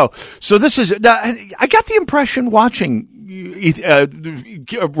 man. So this is. I got the impression watching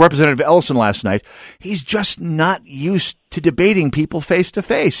Representative Ellison last night, he's just not used to debating people face to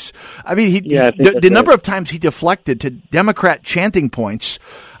face. I mean, the number of times he deflected to Democrat chanting points,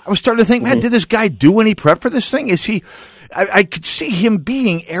 I was starting to think, man, did this guy do any prep for this thing? Is he? I could see him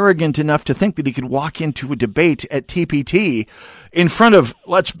being arrogant enough to think that he could walk into a debate at TPT in front of,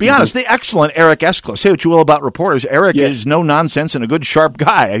 let's be honest, the excellent Eric Eskla. Say what you will about reporters. Eric is no nonsense and a good, sharp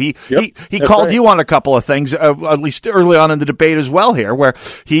guy. He called you on a couple of things, at least early on in the debate as well here, where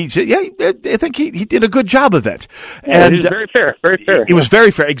he said, I think he did a good job of it. And he was very fair. Very fair. He was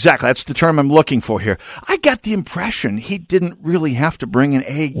very fair. Exactly. That's the term I'm looking for here. I got the impression he didn't really have to bring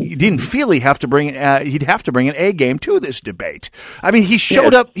he didn't feel he'd have to bring an A game to this debate. I mean, he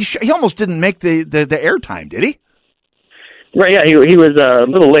showed up. He almost didn't make the airtime, did he? Right. Yeah. He was a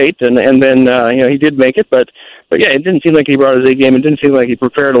little late, and then he did make it, but yeah, it didn't seem like he brought his A game. It didn't seem like he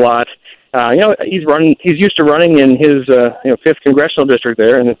prepared a lot. He's used to running in his 5th congressional district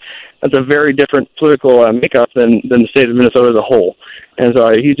there, and that's a very different political makeup than the state of Minnesota as a whole. And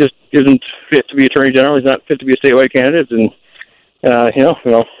so he just isn't fit to be Attorney General. He's not fit to be a statewide candidate, and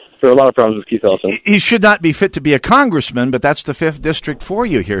there are a lot of problems with Keith Ellison. He should not be fit to be a congressman, but that's the 5th district for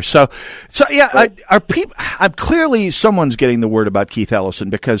you here. So yeah, right. I'm clearly someone's getting the word about Keith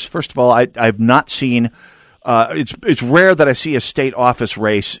Ellison because, first of all, I've not seen. It's rare that I see a state office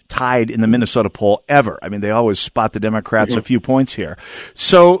race tied in the Minnesota poll ever. I mean, they always spot the Democrats a few points here.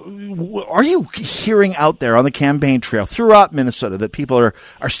 So, are you hearing out there on the campaign trail throughout Minnesota that people are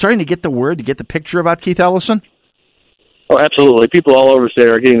starting to get the word, to get the picture about Keith Ellison? Oh, absolutely. People all over the state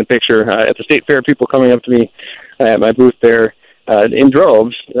are getting the picture. At the state fair, people coming up to me at my booth there in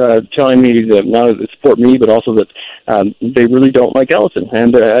droves, telling me that not only they support me, but also that they really don't like Ellison.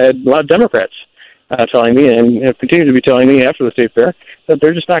 And I had a lot of Democrats telling me, and have continued to be telling me after the state fair, that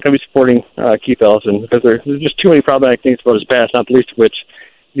they're just not going to be supporting Keith Ellison because there's just too many problematic things about his past, not the least of which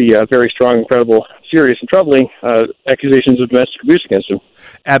the very strong, incredible, serious, and troubling accusations of domestic abuse against him.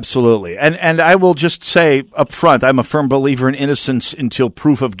 Absolutely. And I will just say up front, I'm a firm believer in innocence until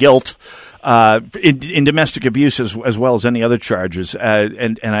proof of guilt in domestic abuse as well as any other charges.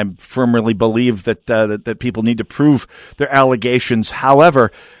 And I firmly believe that people need to prove their allegations.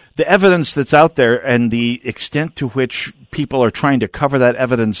 However, the evidence that's out there and the extent to which people are trying to cover that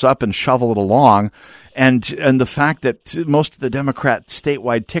evidence up and shovel it along, and the fact that most of the Democrat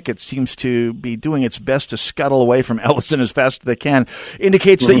statewide ticket seems to be doing its best to scuttle away from Ellison as fast as they can,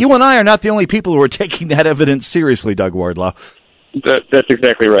 indicates that you and I are not the only people who are taking that evidence seriously, Doug Wardlow. That's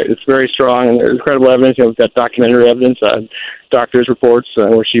exactly right. It's very strong, and there's incredible evidence. We've got documentary evidence, doctor's reports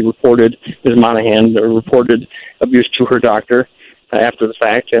where she reported, Ms. Monahan reported abuse to her doctor. After the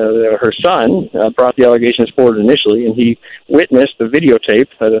fact, her son brought the allegations forward initially, and he witnessed the videotape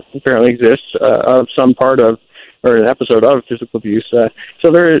that apparently exists of some part of, or an episode of physical abuse. So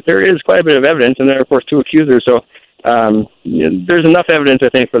there is quite a bit of evidence, and there are, of course, 2 accusers. So there's enough evidence, I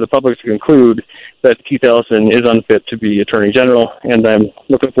think, for the public to conclude that Keith Ellison is unfit to be Attorney General, and I'm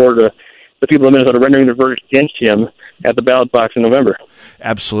looking forward to the people of Minnesota rendering their verdict against him at the ballot box in November.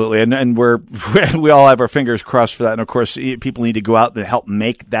 Absolutely, and we all have our fingers crossed for that. And of course, people need to go out and help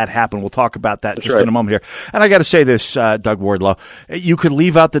make that happen. We'll talk about that in a moment here. And I got to say this, Doug Wardlow, you could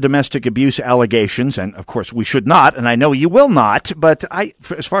leave out the domestic abuse allegations, and of course we should not, and I know you will not. But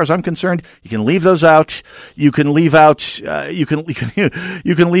as far as I'm concerned, you can leave those out. You can leave out you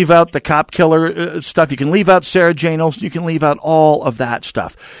can leave out the cop killer stuff. You can leave out Sarah Jane Olsen. You can leave out all of that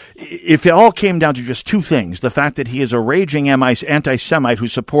stuff. If all came down to just two things. The fact that he is a raging anti-Semite who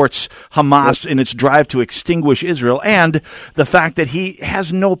supports Hamas in its drive to extinguish Israel, and the fact that he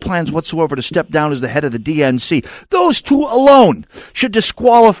has no plans whatsoever to step down as the head of the DNC. Those two alone should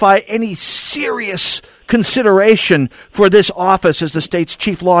disqualify any serious consideration for this office as the state's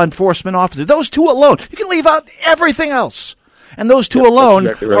chief law enforcement officer. Those two alone. You can leave out everything else. And those two alone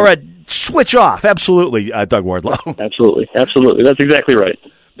exactly right. Are a switch off. Absolutely, Doug Wardlow. Absolutely. That's exactly right.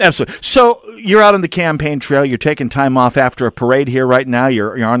 Absolutely. So you're out on the campaign trail. You're taking time off after a parade here right now.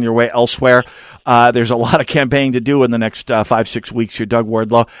 You're on your way elsewhere. There's a lot of campaigning to do in the next 5-6 weeks here, Doug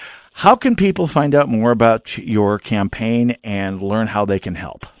Wardlow. How can people find out more about your campaign and learn how they can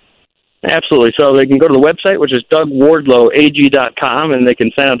help? Absolutely. So they can go to the website, which is DougWardlowAG.com, and they can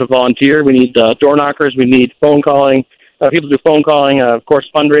sign up to volunteer. We need door knockers. We need phone calling. People do phone calling. Of course,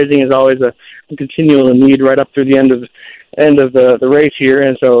 fundraising is always a continual need right up through the end of the race here,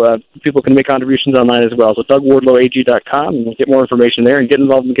 and so people can make contributions online as well. So DougWardlowAG.com, and get more information there and get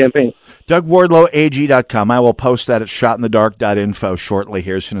involved in the campaign. DougWardlowAG.com. I will post that at shotinthedark.info shortly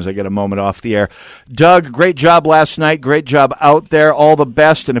here as soon as I get a moment off the air. Doug, great job last night. Great job out there. All the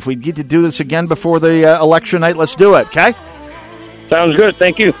best. And if we get to do this again before the election night, let's do it, okay? Sounds good.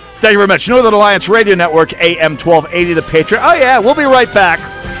 Thank you. Thank you very much. Northern Alliance Radio Network, AM 1280, The Patriot. Oh, yeah, we'll be right back.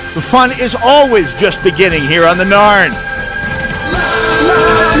 The fun is always just beginning here on the Narn.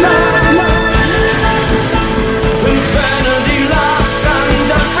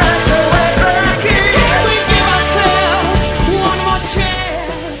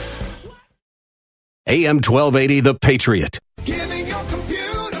 AM 1280, The Patriot. Giving your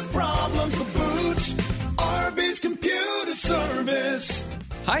computer problems the boot. Arby's Computer Service.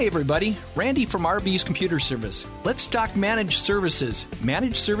 Hi, everybody. Randy from RB's Computer Service. Let's talk managed services.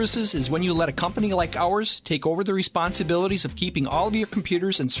 Managed services is when you let a company like ours take over the responsibilities of keeping all of your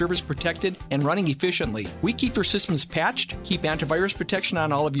computers and servers protected and running efficiently. We keep your systems patched, keep antivirus protection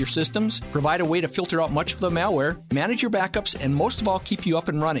on all of your systems, provide a way to filter out much of the malware, manage your backups, and most of all, keep you up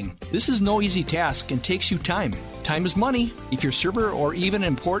and running. This is no easy task and takes you time. Time is money. If your server or even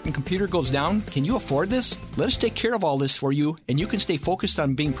important computer goes down, can you afford this? Let us take care of all this for you, and you can stay focused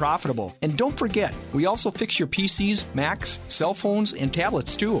on being profitable. And don't forget, we also fix your PCs, Macs, cell phones, and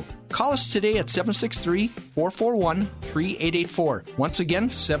tablets too. Call us today at 763-441-3884. Once again,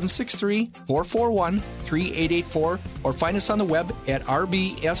 763-441-3884, or find us on the web at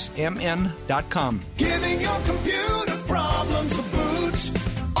rbsmn.com. Giving your computer problems the boot.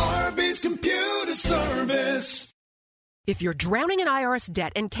 Arby's Computer Service. If you're drowning in IRS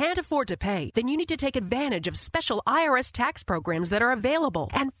debt and can't afford to pay, then you need to take advantage of special IRS tax programs that are available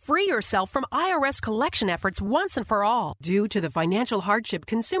and free yourself from IRS collection efforts once and for all. Due to the financial hardship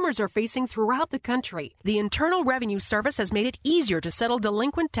consumers are facing throughout the country, the Internal Revenue Service has made it easier to settle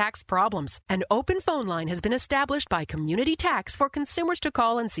delinquent tax problems. An open phone line has been established by Community Tax for consumers to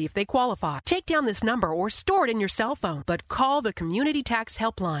call and see if they qualify. Take down this number or store it in your cell phone, but call the Community Tax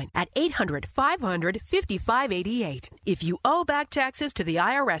Helpline at 800-500-5588. If you owe back taxes to the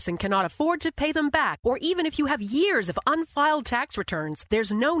IRS and cannot afford to pay them back, or even if you have years of unfiled tax returns,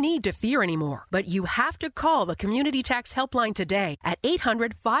 there's no need to fear anymore. But you have to call the Community Tax Helpline today at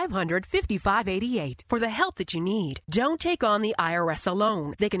 800-500-5588 for the help that you need. Don't take on the IRS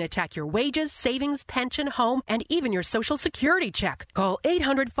alone. They can attack your wages, savings, pension, home, and even your Social Security check. Call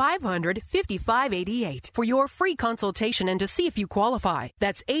 800-500-5588 for your free consultation and to see if you qualify.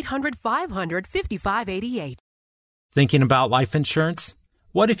 That's 800-500-5588. Thinking about life insurance?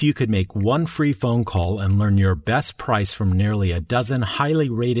 What if you could make one free phone call and learn your best price from nearly a dozen highly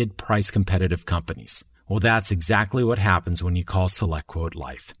rated price competitive companies? Well, that's exactly what happens when you call SelectQuote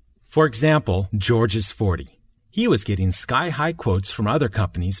Life. For example, George is 40. He was getting sky-high quotes from other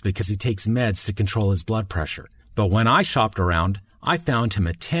companies because he takes meds to control his blood pressure. But when I shopped around, I found him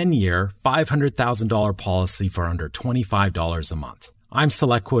a 10-year, $500,000 policy for under $25 a month. I'm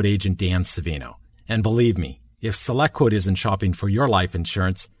SelectQuote agent Dan Savino. And believe me, if SelectQuote isn't shopping for your life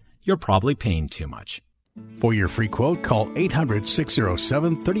insurance, you're probably paying too much. For your free quote, call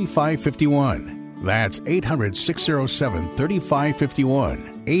 800-607-3551. That's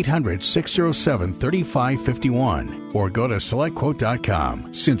 800-607-3551. 800-607-3551. Or go to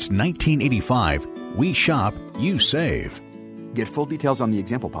SelectQuote.com. Since 1985, we shop, you save. Get full details on the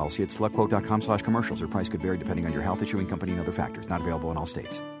example policy at SelectQuote.com/commercials. Or price could vary depending on your health, issuing company, and other factors. Not available in all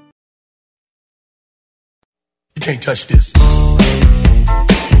states. You can't touch this. You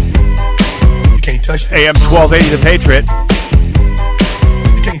can't touch this. AM 1280, The Patriot.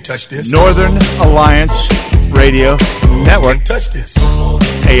 You can't touch this. Northern Alliance Radio Network. You can't touch this.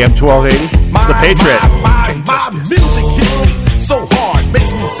 AM 1280, The Patriot. My music hits me so hard,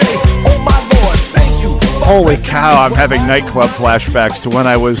 makes me say, oh my Holy cow, I'm having nightclub flashbacks to when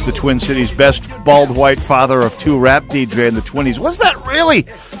I was the Twin Cities' best bald white father of two rap DJ in the 20s. Was that really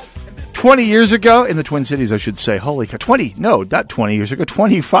 20 years ago? In the Twin Cities, I should say. Holy cow. 20, no, not 20 years ago.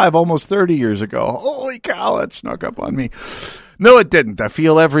 25, almost 30 years ago. Holy cow, that snuck up on me. No, it didn't. I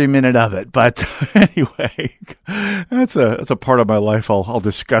feel every minute of it. But anyway, that's a part of my life I'll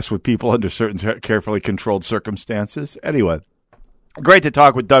discuss with people under certain carefully controlled circumstances. Anyway, great to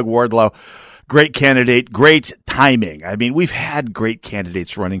talk with Doug Wardlow. Great candidate, great timing. I mean, we've had great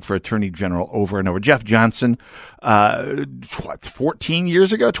candidates running for Attorney General over and over. Jeff Johnson, 14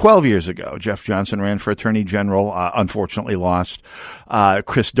 years ago, 12 years ago, Jeff Johnson ran for Attorney General, unfortunately lost.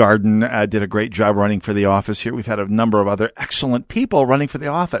 Chris Darden did a great job running for the office here. We've had a number of other excellent people running for the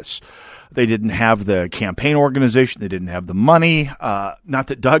office. They didn't have the campaign organization. They didn't have the money. Not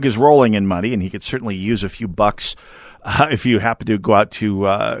that Doug is rolling in money, and he could certainly use a few bucks. If you happen to go out to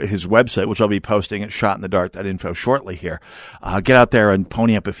his website, which I'll be posting at shotinthedart.info shortly here, get out there and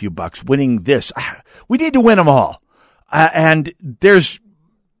pony up a few bucks. Winning this, we need to win them all, and there's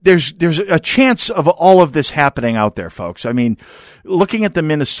a chance of all of this happening out there, folks. I mean, looking at the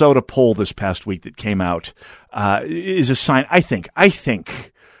Minnesota poll this past week that came out is a sign. I think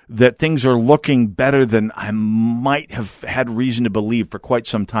that things are looking better than I might have had reason to believe for quite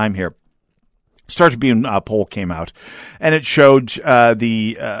some time here. Star Tribune poll came out, and it showed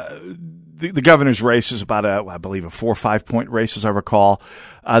the governor's race is about I believe a 4 or 5 point race, as I recall.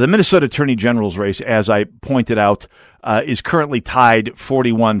 The Minnesota Attorney General's race, as I pointed out, is currently tied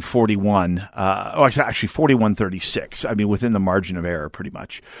 41-41, actually 41-36. I mean, within the margin of error, pretty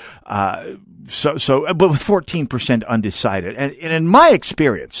much. But with 14% undecided, and in my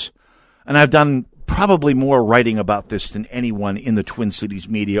experience, and I've done probably more writing about this than anyone in the Twin Cities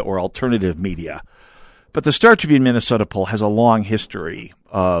media or alternative media. But the Star Tribune Minnesota poll has a long history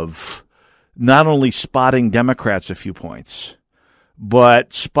of not only spotting Democrats a few points,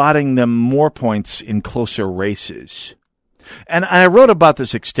 but spotting them more points in closer races. And I wrote about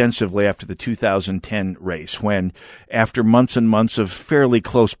this extensively after the 2010 race, when, after months and months of fairly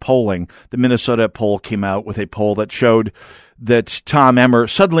close polling, the Minnesota poll came out with a poll that showed that Tom Emmer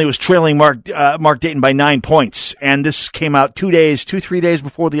suddenly was trailing Mark Dayton by 9 points. And this came out 3 days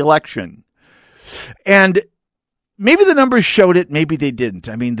before the election. And maybe the numbers showed it, maybe they didn't.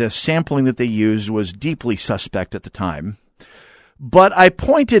 I mean, the sampling that they used was deeply suspect at the time. But I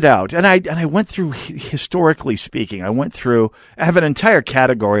pointed out, and I went through, historically speaking, I have an entire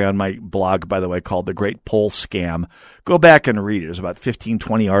category on my blog, by the way, called The Great Poll Scam. Go back and read it. There's about 15,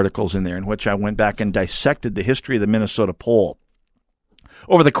 20 articles in there in which I went back and dissected the history of the Minnesota poll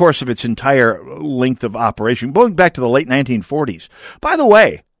over the course of its entire length of operation, going back to the late 1940s. By the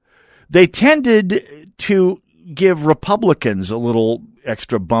way, they tended to give Republicans a little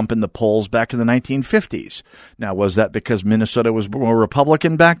extra bump in the polls back in the 1950s. Now, was that because Minnesota was more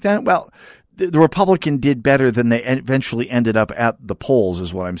Republican back then? Well, the Republican did better than they eventually ended up at the polls,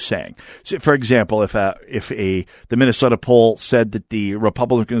 is what I'm saying. So, for example, if the Minnesota poll said that the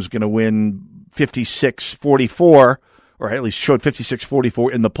Republican was going to win 56-44, or at least showed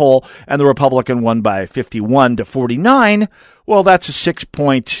 56-44 in the poll, and the Republican won by 51-49, well, that's 6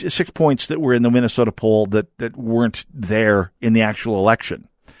 points that were in the Minnesota poll that weren't there in the actual election.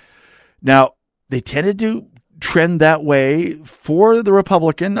 Now, they tended to trend that way for the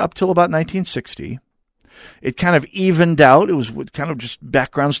Republican up till about 1960. It kind of evened out. It was kind of just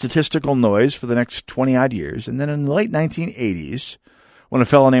background statistical noise for the next 20-odd years. And then in the late 1980s, when a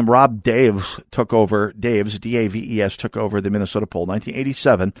fellow named Rob Daves took over, Daves, took over the Minnesota poll,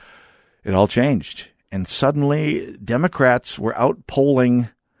 1987, it all changed. And suddenly, Democrats were out polling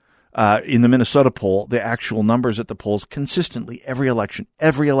in the Minnesota poll the actual numbers at the polls consistently every election.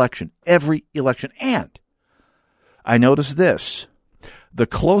 And I noticed this. The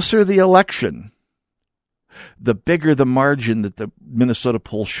closer the election, the bigger the margin that the Minnesota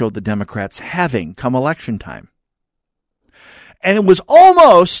poll showed the Democrats having come election time. And it was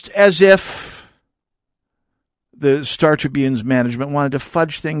almost as if the Star Tribune's management wanted to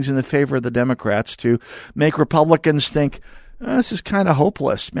fudge things in the favor of the Democrats to make Republicans think, this is kind of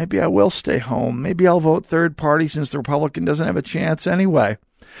hopeless. Maybe I will stay home. Maybe I'll vote third party since the Republican doesn't have a chance anyway.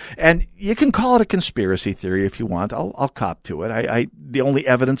 And you can call it a conspiracy theory if you want. I'll cop to it. The only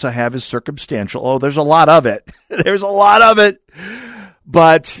evidence I have is circumstantial. Oh, there's a lot of it. There's a lot of it.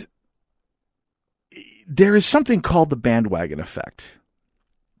 But there is something called the bandwagon effect.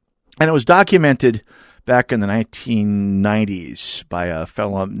 And it was documented back in the 1990s by a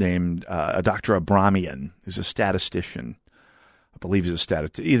fellow named Dr. Abramian, who's a statistician. I believe he's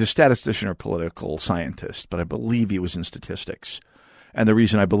either statistician or political scientist, but I believe he was in statistics. And the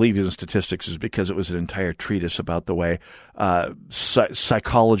reason I believed in statistics is because it was an entire treatise about the way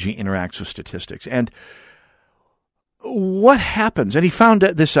psychology interacts with statistics. And what happens, and he found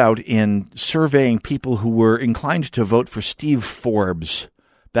this out in surveying people who were inclined to vote for Steve Forbes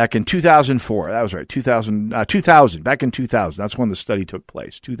back in 2004. That was right, 2000, back in 2000. That's when the study took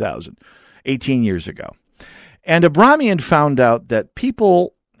place, 2000, 18 years ago. And Abramian found out that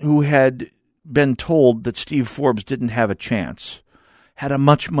people who had been told that Steve Forbes didn't have a chance had a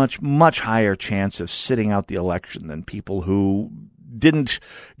much, much, much higher chance of sitting out the election than people who didn't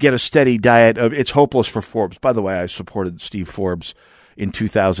get a steady diet of it's hopeless for Forbes. By the way, I supported Steve Forbes in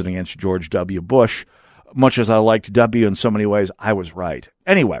 2000 against George W. Bush. Much as I liked W in so many ways, I was right.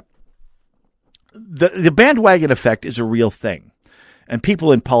 Anyway, the bandwagon effect is a real thing. And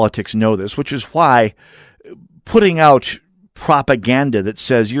people in politics know this, which is why putting out propaganda that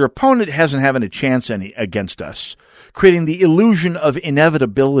says your opponent hasn't having a chance against us, creating the illusion of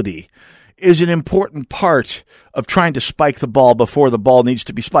inevitability, is an important part of trying to spike the ball before the ball needs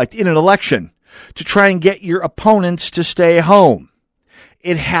to be spiked in an election, to try and get your opponents to stay home.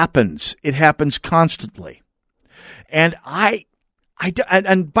 It happens. It happens constantly. And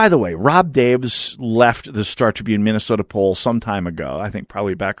and by the way, Rob Daves left the Star Tribune Minnesota poll some time ago, I think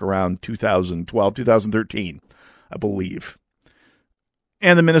probably back around 2012, 2013, I believe.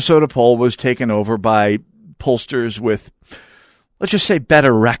 And the Minnesota poll was taken over by pollsters with, let's just say,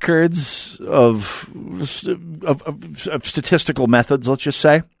 better records of statistical methods, let's just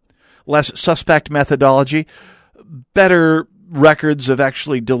say. Less suspect methodology, better records of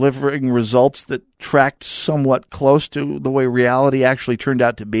actually delivering results that tracked somewhat close to the way reality actually turned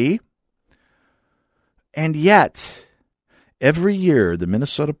out to be. And yet, every year, the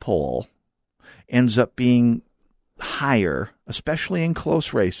Minnesota poll ends up being higher, especially in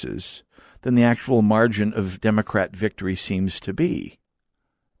close races, than the actual margin of Democrat victory seems to be.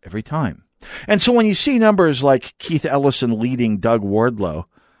 Every time. And so when you see numbers like Keith Ellison leading Doug Wardlow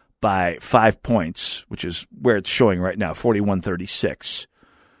by 5 points, which is where it's showing right now, 41-36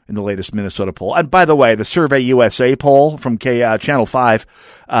 in the latest Minnesota poll. And by the way, the Survey USA poll from Channel 5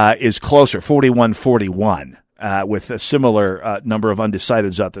 is closer, 41-41, with a similar number of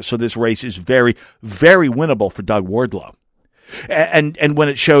undecideds out there. So this race is very, very winnable for Doug Wardlow. And when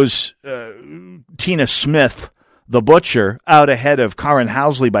it shows Tina Smith, the butcher, out ahead of Karen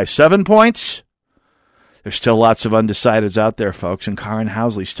Housley by 7 points, there's still lots of undecideds out there, folks, and Karen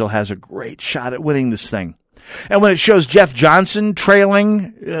Housley still has a great shot at winning this thing. And when it shows Jeff Johnson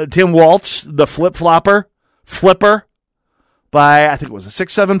trailing Tim Waltz, the flipper, by, I think it was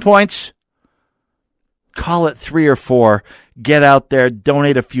 6-7 points, call it 3 or 4, get out there,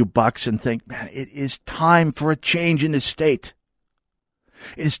 donate a few bucks, and think, man, it is time for a change in this state.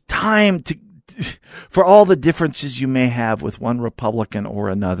 It is time for all the differences you may have with one Republican or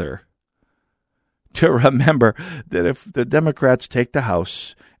another, to remember that if the Democrats take the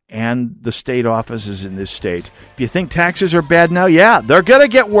House and the state offices in this state, if you think taxes are bad now, yeah, they're going to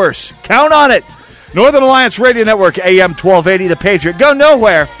get worse. Count on it. Northern Alliance Radio Network, AM 1280, The Patriot. Go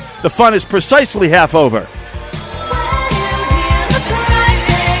nowhere. The fun is precisely half over.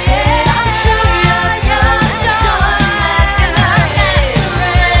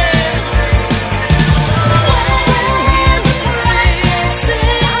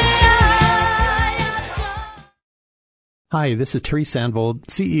 Hi, this is Terry Sandvold,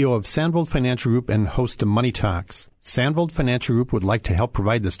 CEO of Sandvold Financial Group and host of Money Talks. Sandvold Financial Group would like to help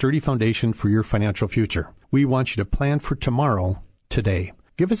provide the sturdy foundation for your financial future. We want you to plan for tomorrow, today.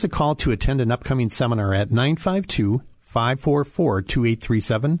 Give us a call to attend an upcoming seminar at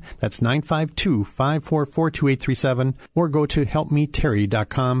 952-544-2837. That's 952-544-2837. Or go to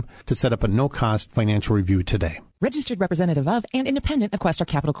helpmeterry.com to set up a no-cost financial review today. Registered representative of and independent of Questar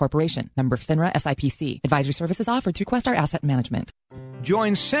Capital Corporation. Member FINRA SIPC. Advisory services offered through Questar Asset Management.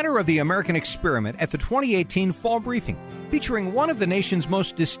 Join Center of the American Experiment at the 2018 Fall Briefing, featuring one of the nation's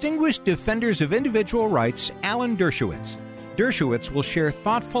most distinguished defenders of individual rights, Alan Dershowitz. Dershowitz will share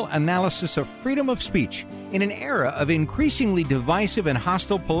thoughtful analysis of freedom of speech in an era of increasingly divisive and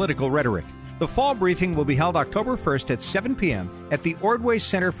hostile political rhetoric. The Fall Briefing will be held October 1st at 7 p.m. at the Ordway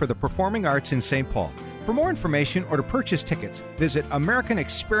Center for the Performing Arts in St. Paul. For more information or to purchase tickets, visit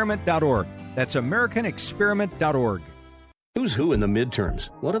AmericanExperiment.org. That's AmericanExperiment.org. Who's who in the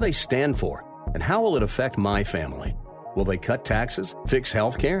midterms? What do they stand for? And how will it affect my family? Will they cut taxes? Fix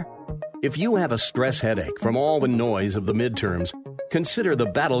health care? If you have a stress headache from all the noise of the midterms, consider the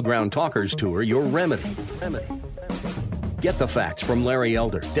Battleground Talkers Tour your remedy. Get the facts from Larry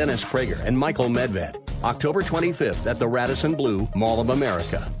Elder, Dennis Prager, and Michael Medved. October 25th at the Radisson Blu Mall of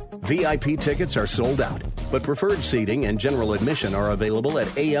America. VIP tickets are sold out. But preferred seating and general admission are available at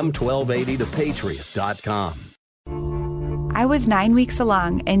am1280thepatriot.com. I was 9 weeks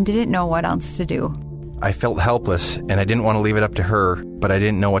along and didn't know what else to do. I felt helpless, and I didn't want to leave it up to her, but I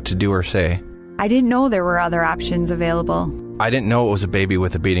didn't know what to do or say. I didn't know there were other options available. I didn't know it was a baby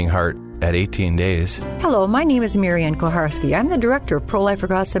with a beating heart at 18 days. Hello, my name is Marianne Koharski. I'm the director of Pro-Life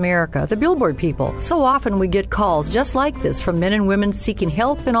Across America, the Billboard people. So often we get calls just like this from men and women seeking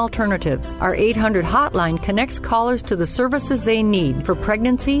help and alternatives. Our 800 hotline connects callers to the services they need for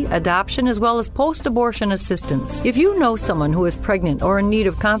pregnancy, adoption, as well as post-abortion assistance. If you know someone who is pregnant or in need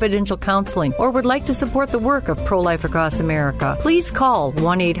of confidential counseling or would like to support the work of Pro-Life Across America, please call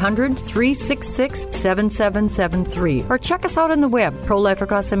 1-800-366-7773 or check us out on the web,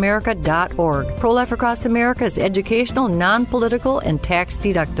 prolifeacrossamerica.org. Pro-Life Across America is educational, non-political, and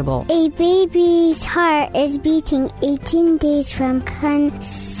tax-deductible. A baby's heart is beating 18 days from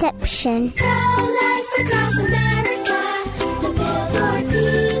conception. Pro-Life Across America, the Billboard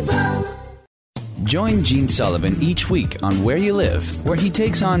people. Join Gene Sullivan each week on Where You Live, where he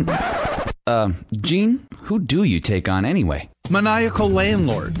takes on... Gene, who do you take on anyway? Maniacal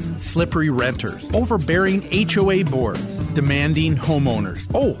landlords, slippery renters, overbearing HOA boards, demanding homeowners.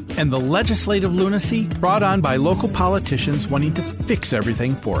 Oh, and the legislative lunacy brought on by local politicians wanting to fix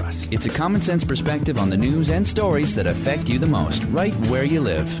everything for us. It's a common sense perspective on the news and stories that affect you the most, right where you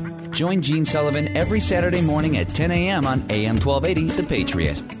live. Join Gene Sullivan every Saturday morning at 10 a.m. on AM 1280, The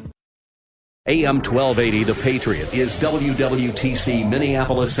Patriot. AM 1280 The Patriot is WWTC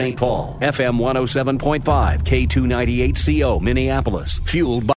Minneapolis St. Paul, FM 107.5, K298CO Minneapolis,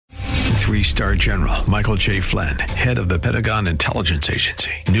 fueled by... 3-star General Michael J. Flynn, head of the Pentagon Intelligence Agency,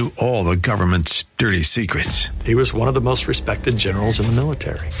 knew all the government's dirty secrets. He was one of the most respected generals in the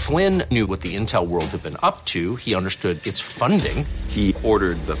military. Flynn knew what the intel world had been up to. He understood its funding. He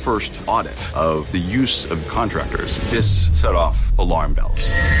ordered the first audit of the use of contractors. This set off alarm bells.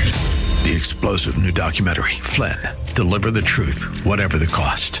 The explosive new documentary, Flynn, Deliver the Truth, Whatever the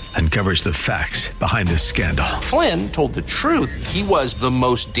Cost, uncovers the facts behind this scandal. Flynn told the truth. He was the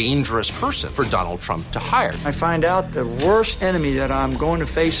most dangerous person for Donald Trump to hire. I find out the worst enemy that I'm going to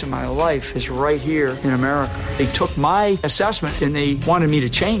face in my life is right here in America. They took my assessment and they wanted me to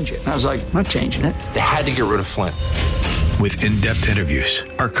change it. And I was like, I'm not changing it. They had to get rid of Flynn. With in-depth interviews,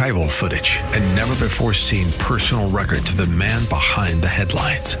 archival footage, and never-before-seen personal records of the man behind the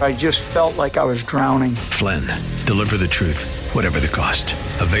headlines. I just felt like I was drowning. Flynn, Deliver the Truth, Whatever the Cost.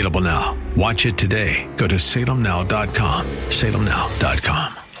 Available now. Watch it today. Go to salemnow.com.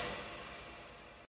 salemnow.com.